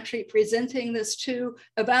group I'm actually presenting this to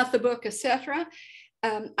about the book, etc.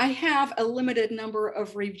 I have a limited number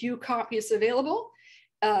of review copies available.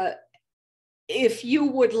 If you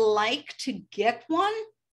would like to get one,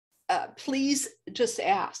 please just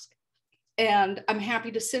ask, and I'm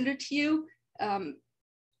happy to send it to you.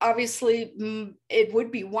 Obviously, it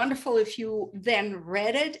would be wonderful if you then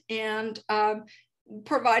read it and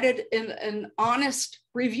provided an honest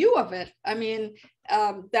review of it. I mean,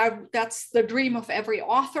 that's the dream of every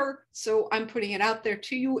author. So I'm putting it out there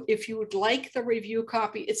to you. If you would like the review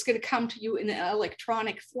copy, it's going to come to you in an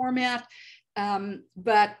electronic format.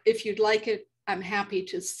 But if you'd like it, I'm happy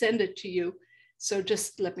to send it to you. So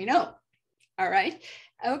just let me know. All right.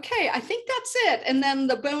 Okay, I think that's it. And then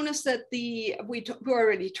the bonus that we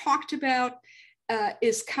already talked about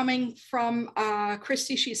is coming from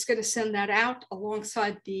Christy. She's going to send that out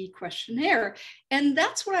alongside the questionnaire. And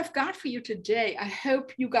that's what I've got for you today. I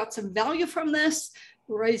hope you got some value from this.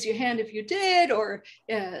 Raise your hand if you did, or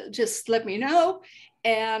just let me know.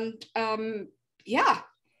 And yeah,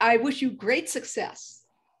 I wish you great success.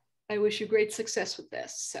 I wish you great success with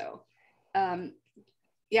this. So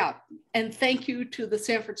yeah, and thank you to the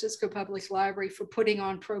San Francisco Public Library for putting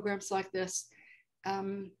on programs like this.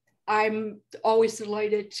 I'm always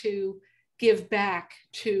delighted to give back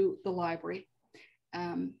to the library.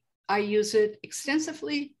 I use it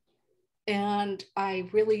extensively, and I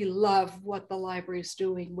really love what the library is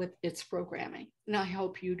doing with its programming. And I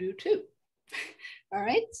hope you do too. All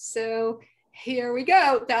right, so here we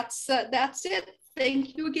go. That's it.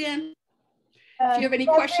 Thank you again. If you have any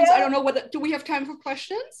questions, I don't know whether, do we have time for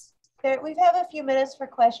questions? We have a few minutes for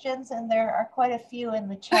questions, and there are quite a few in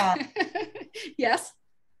the chat. Yes.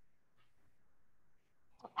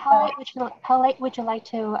 How late would you like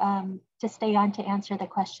to stay on to answer the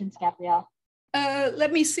questions, Gabrielle?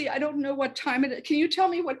 Let me see. I don't know what time it is. Can you tell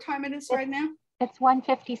me what time it is right now? It's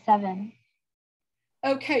 1:57.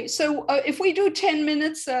 Okay, so if we do 10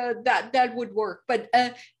 minutes, that would work. But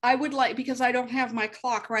I would like, because I don't have my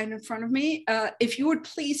clock right in front of me, if you would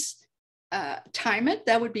please time it,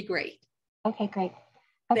 that would be great. Okay, great.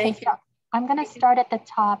 Okay, Thank so you. I'm going to start at the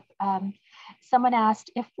top. Someone asked,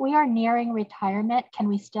 if we are nearing retirement, can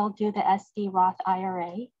we still do the SD Roth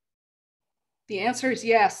IRA? The answer is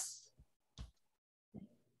yes.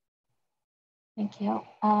 Thank you.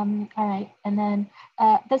 All right, and then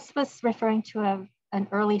this was referring to an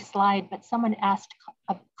early slide, but someone asked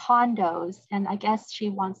condos, and I guess she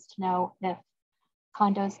wants to know if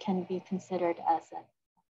condos can be considered as a...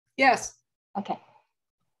 Yes. Okay.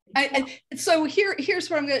 So here's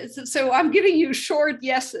what I'm going to, so I'm giving you short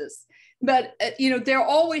yeses, but there are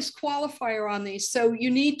always qualifier on these. So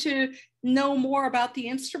you need to know more about the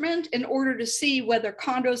instrument in order to see whether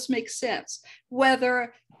condos make sense,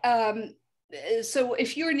 whether, so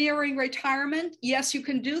if you're nearing retirement, yes, you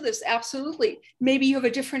can do this, absolutely. Maybe you have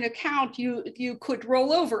a different account you could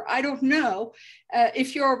roll over. I don't know.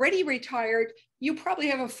 If you're already retired, you probably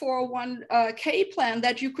have a 401k plan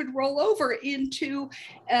that you could roll over into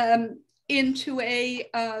a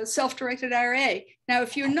self-directed IRA. Now,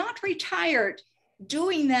 if you're not retired,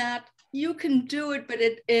 doing that, you can do it, but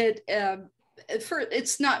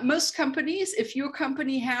it's not, most companies, if your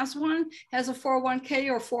company has a 401k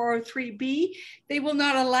or 403b, they will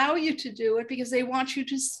not allow you to do it because they want you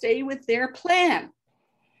to stay with their plan.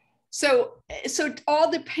 So it all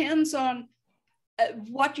depends on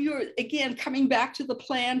what you're, again, coming back to the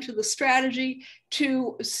plan, to the strategy,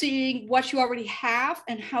 to seeing what you already have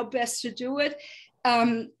and how best to do it.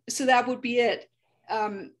 So that would be it.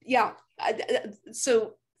 Yeah,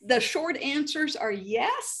 so the short answers are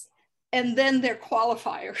yes, and then they're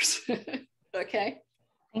qualifiers. Okay.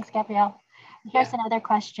 Thanks, Gabrielle. Here's another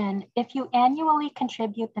question. If you annually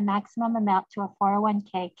contribute the maximum amount to a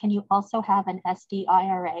 401k, can you also have an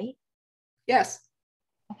SD-IRA? Yes.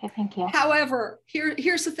 Okay, thank you. However,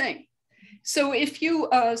 here's the thing. So if you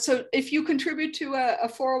contribute to a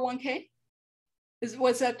 401k,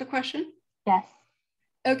 was that the question? Yes.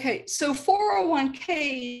 Okay, so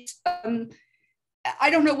 401ks, I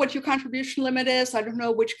don't know what your contribution limit is. I don't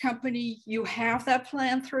know which company you have that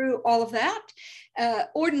plan through, all of that.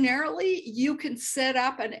 Ordinarily, you can set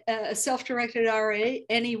up a self-directed IRA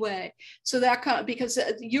anyway. So that because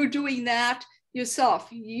you're doing that yourself.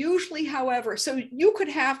 Usually, however, so you could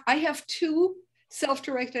have, I have two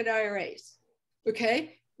self-directed IRAs,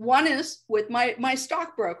 okay? One is with my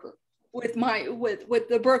stockbroker, with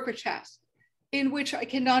the brokerage house, in which I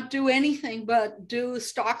cannot do anything but do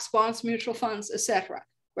stocks, bonds, mutual funds, etc.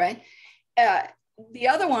 Right? The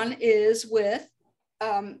other one is with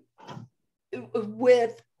an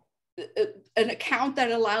account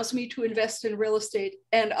that allows me to invest in real estate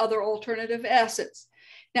and other alternative assets.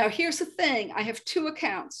 Now, here's the thing. I have two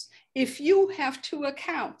accounts. If you have two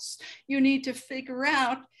accounts, you need to figure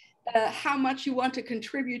out how much you want to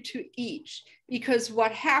contribute to each, because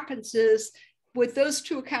what happens is with those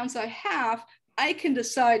two accounts I have, I can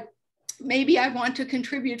decide maybe I want to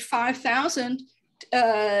contribute $5,000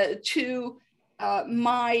 to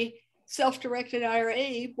my self-directed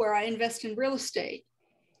IRA where I invest in real estate,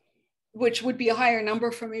 which would be a higher number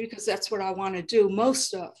for me because that's what I want to do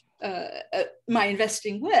most of my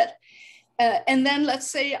investing with. And then let's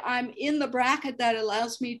say I'm in the bracket that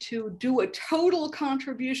allows me to do a total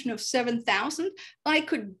contribution of $7,000. I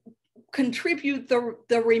could contribute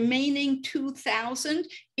the remaining $2,000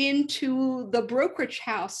 into the brokerage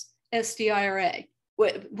house SD-IRA,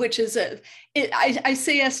 which is I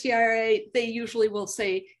say SD-IRA, they usually will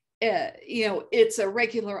say, it's a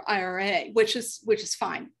regular IRA, which is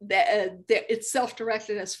fine. It's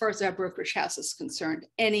self-directed as far as that brokerage house is concerned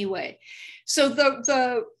anyway. So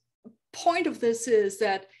the point of this is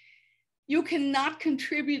that you cannot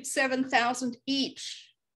contribute $7,000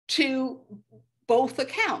 each to both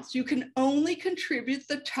accounts. You can only contribute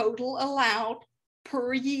the total allowed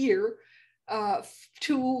per year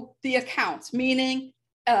to the accounts, meaning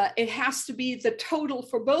it has to be the total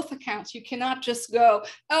for both accounts. You cannot just go,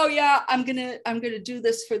 oh yeah, I'm gonna do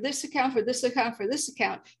this for this account, for this account, for this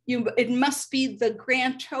account. It must be the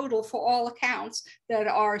grand total for all accounts that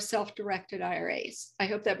are self-directed IRAs. I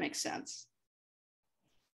hope that makes sense.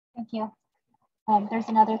 Thank you. There's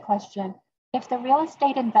another question. If the real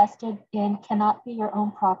estate invested in cannot be your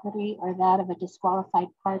own property or that of a disqualified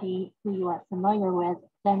party who you are familiar with,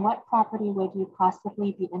 then what property would you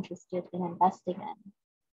possibly be interested in investing in?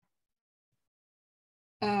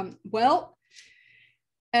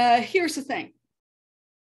 Here's the thing.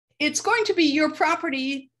 It's going to be your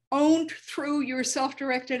property owned through your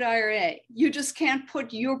self-directed IRA. You just can't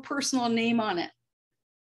put your personal name on it.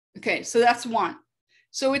 Okay, so that's one.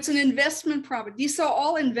 So it's an investment property. These are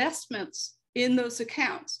all investments in those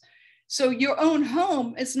accounts. So your own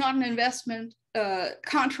home is not an investment,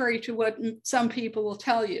 contrary to what some people will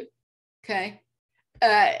tell you, okay?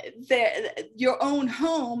 Your own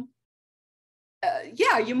home,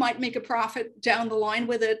 yeah, you might make a profit down the line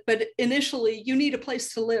with it, but initially you need a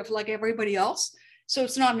place to live like everybody else. So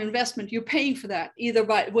it's not an investment. You're paying for that either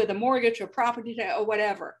with a mortgage or property or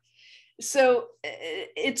whatever. So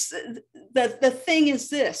it's the thing is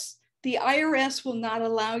this: the IRS will not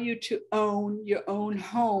allow you to own your own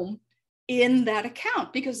home in that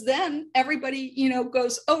account, because then everybody,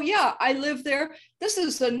 goes, oh yeah, I live there. This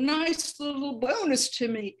is a nice little bonus to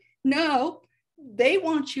me. No, they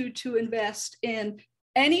want you to invest in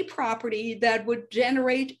any property that would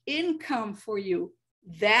generate income for you.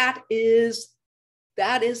 That is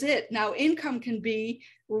it. Now, income can be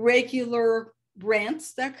regular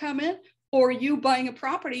rents that come in, or you buying a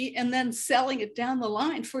property and then selling it down the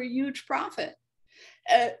line for a huge profit.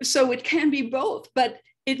 So it can be both, but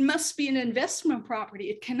it must be an investment property.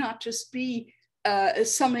 It cannot just be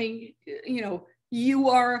something you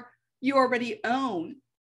already own,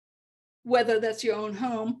 whether that's your own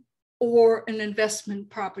home or an investment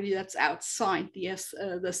property that's outside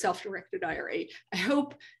the self-directed IRA. I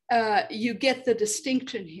hope you get the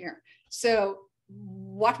distinction here. So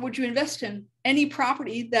what would you invest in? Any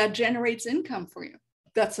property that generates income for you.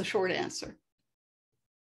 That's the short answer.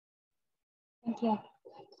 Thank you.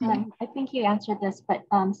 I think you answered this, but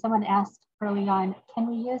someone asked early on, can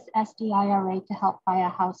we use SD-IRA to help buy a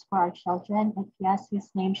house for our children? If yes, whose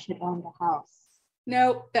name should own the house?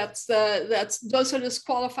 No, those are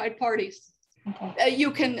disqualified parties. Okay.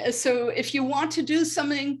 You can, so if you want to do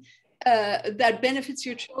something that benefits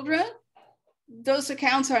your children, those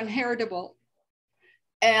accounts are inheritable.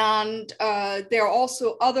 And there are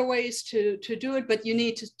also other ways to do it, but you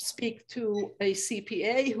need to speak to a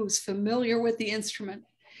CPA who's familiar with the instrument.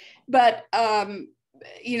 But,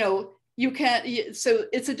 you can't, so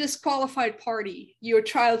it's a disqualified party. Your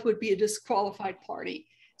child would be a disqualified party.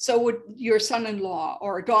 So would your son-in-law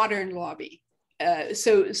or daughter-in-law be.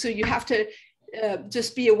 So you have to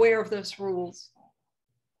just be aware of those rules.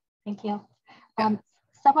 Thank you.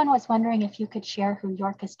 Someone was wondering if you could share who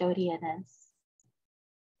your custodian is.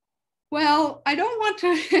 Well, I don't want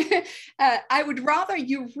to, I would rather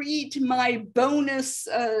you read my bonus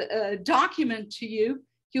document to you.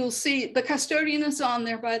 You'll see, the custodian is on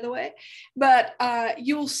there, by the way, but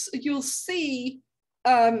you'll see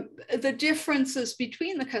the differences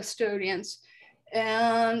between the custodians.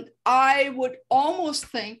 And I would almost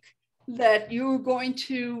think that you're going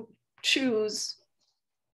to choose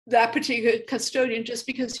that particular custodian just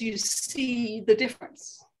because you see the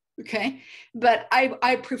difference. Okay, but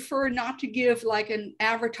I prefer not to give like an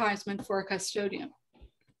advertisement for a custodian.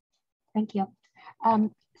 Thank you.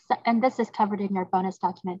 And this is covered in your bonus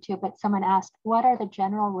document too, but someone asked, what are the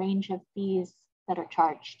general range of fees that are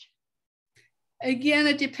charged? Again,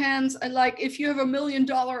 it depends. Like if you have $1 million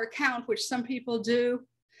account, which some people do,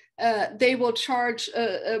 they will charge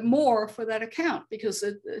more for that account because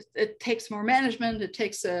it takes more management, it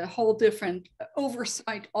takes a whole different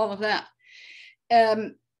oversight, all of that.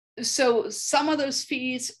 So some of those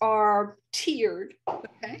fees are tiered,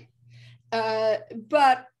 okay?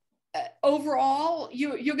 But overall,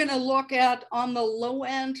 you're gonna look at, on the low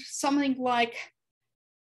end, something like,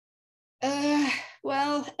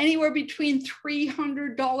 well, anywhere between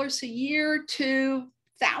 $300 a year to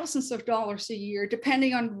thousands of dollars a year,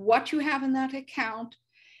 depending on what you have in that account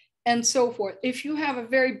and so forth. If you have a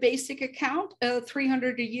very basic account,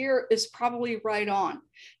 $300 a year is probably right on.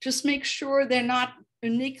 Just make sure they're not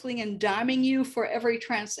nickeling and diming you for every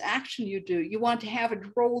transaction you do. You want to have it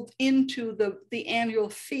rolled into the annual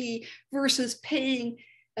fee versus paying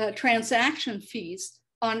transaction fees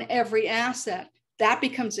on every asset. That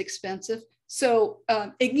becomes expensive. So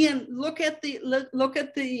again, look at the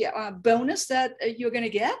bonus that you're going to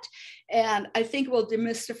get, and I think it will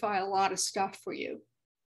demystify a lot of stuff for you.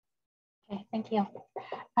 Okay, thank you.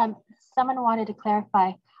 Someone wanted to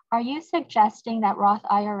clarify, are you suggesting that Roth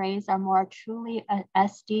IRAs are more truly an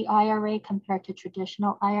SD-IRA compared to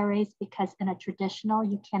traditional IRAs? Because in a traditional,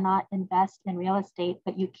 you cannot invest in real estate,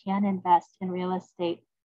 but you can invest in real estate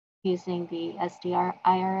using the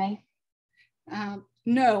SD-IRA?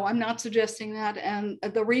 No, I'm not suggesting that. And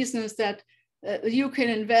the reason is that you can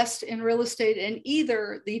invest in real estate in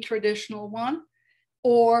either the traditional one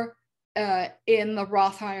or in the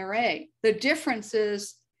Roth IRA. The difference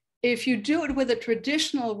is if you do it with a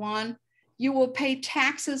traditional one, you will pay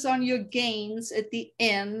taxes on your gains at the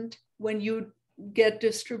end when you get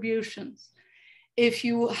distributions. If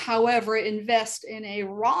you, however, invest in a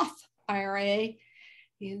Roth IRA,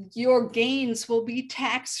 your gains will be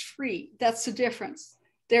tax-free. That's the difference.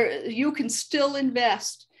 There, you can still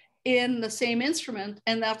invest in the same instrument,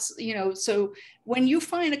 and that's, you know, so when you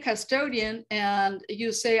find a custodian and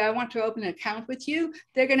you say, I want to open an account with you,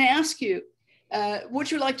 they're going to ask you,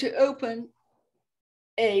 would you like to open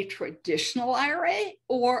a traditional IRA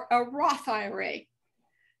or a Roth IRA?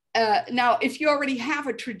 Now, if you already have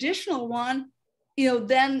a traditional one, you know,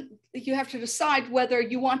 then you have to decide whether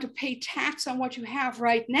you want to pay tax on what you have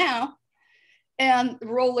right now and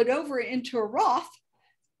roll it over into a Roth,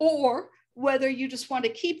 or whether you just want to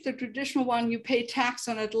keep the traditional one, you pay tax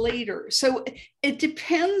on it later. So it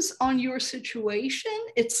depends on your situation.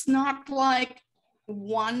 It's not like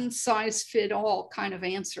one size fit all kind of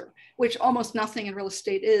answer, which almost nothing in real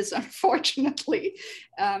estate is, unfortunately.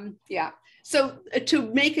 Yeah. So to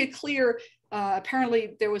make it clear,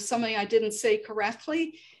 apparently there was something I didn't say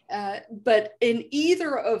correctly, but in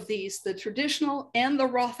either of these, the traditional and the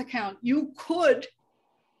Roth account, you could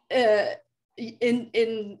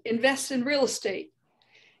invest in real estate,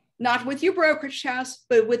 not with your brokerage house,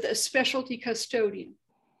 but with a specialty custodian.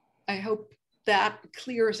 I hope that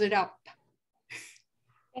clears it up.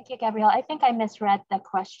 Thank you, Gabrielle. I think I misread the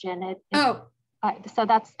question. So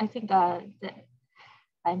that's, I think,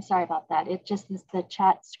 I'm sorry about that. It just is the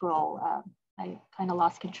chat scroll. I kind of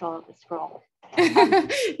lost control of the scroll.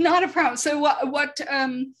 Not a problem. So what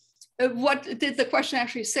did the question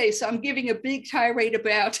actually say? So I'm giving a big tirade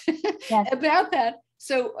about, yes, about that.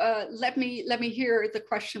 So let me hear the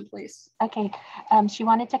question, please. Okay. She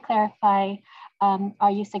wanted to clarify,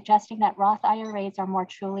 are you suggesting that Roth IRAs are more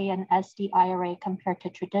truly an SD-IRA compared to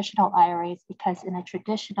traditional IRAs? Because in a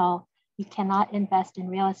traditional, you cannot invest in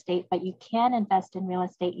real estate, but you can invest in real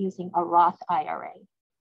estate using a Roth IRA.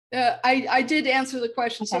 I did answer the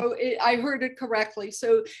question, okay. So I heard it correctly.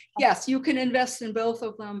 So yes, you can invest in both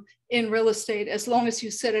of them in real estate as long as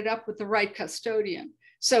you set it up with the right custodian.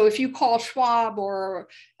 So if you call Schwab or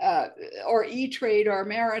E-Trade or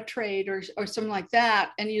Ameritrade or something like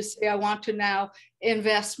that, and you say, I want to now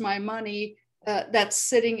invest my money that's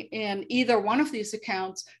sitting in either one of these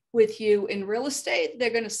accounts with you in real estate, they're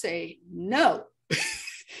going to say no.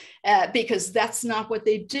 Because that's not what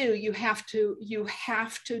they do. You have to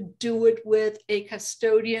do it with a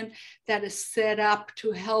custodian that is set up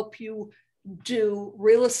to help you do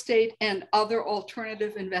real estate and other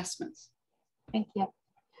alternative investments. Thank you.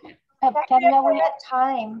 Gabrielle, we're at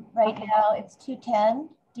time right now. It's 2:10.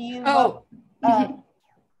 Do you?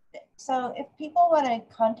 So if people want to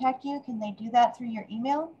contact you, can they do that through your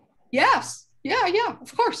email? Yes. Yeah,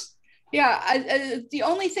 of course. Yeah, the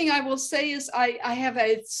only thing I will say is I have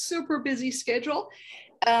a super busy schedule,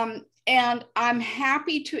 and I'm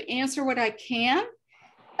happy to answer what I can,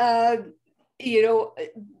 you know,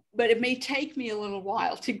 but it may take me a little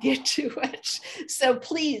while to get to it. So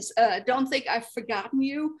please don't think I've forgotten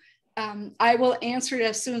you. I will answer it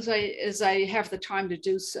as soon as I have the time to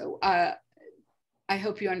do so. I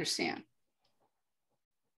hope you understand.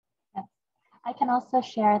 Yes. I can also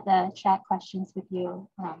share the chat questions with you.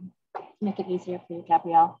 Make it easier for you,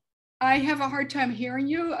 Gabrielle. I have a hard time hearing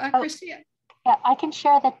you, Christy. Yeah, I can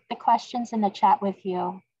share the questions in the chat with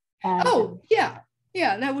you. And, yeah,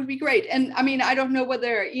 that would be great. And I mean, I don't know whether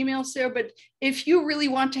there are emails there, but if you really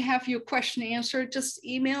want to have your question answered, just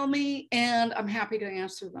email me and I'm happy to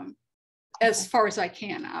answer them as far as I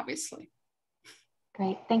can, obviously.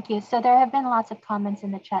 Great, thank you. So there have been lots of comments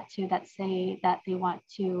in the chat too that say that they want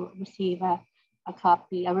to receive a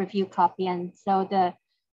copy, a review copy. And so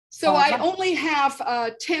I only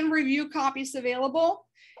have 10 review copies available.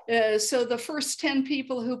 So the first 10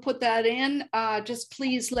 people who put that in, just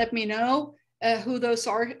please let me know who those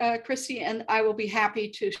are, Christy, and I will be happy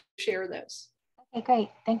to share those. Okay, great.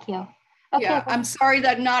 Thank you. Okay, yeah, I'm sorry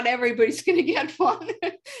that not everybody's going to get one.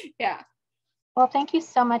 Yeah. Well, thank you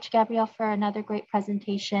so much, Gabrielle, for another great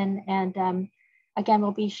presentation. And again,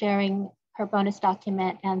 we'll be sharing her bonus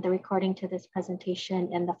document and the recording to this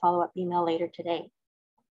presentation in the follow-up email later today.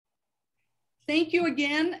 Thank you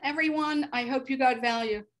again, everyone. I hope you got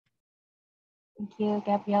value. Thank you,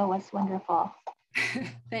 Gabrielle, was wonderful.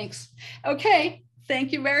 Thanks. Okay,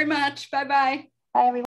 thank you very much. Bye-bye. Bye, everyone.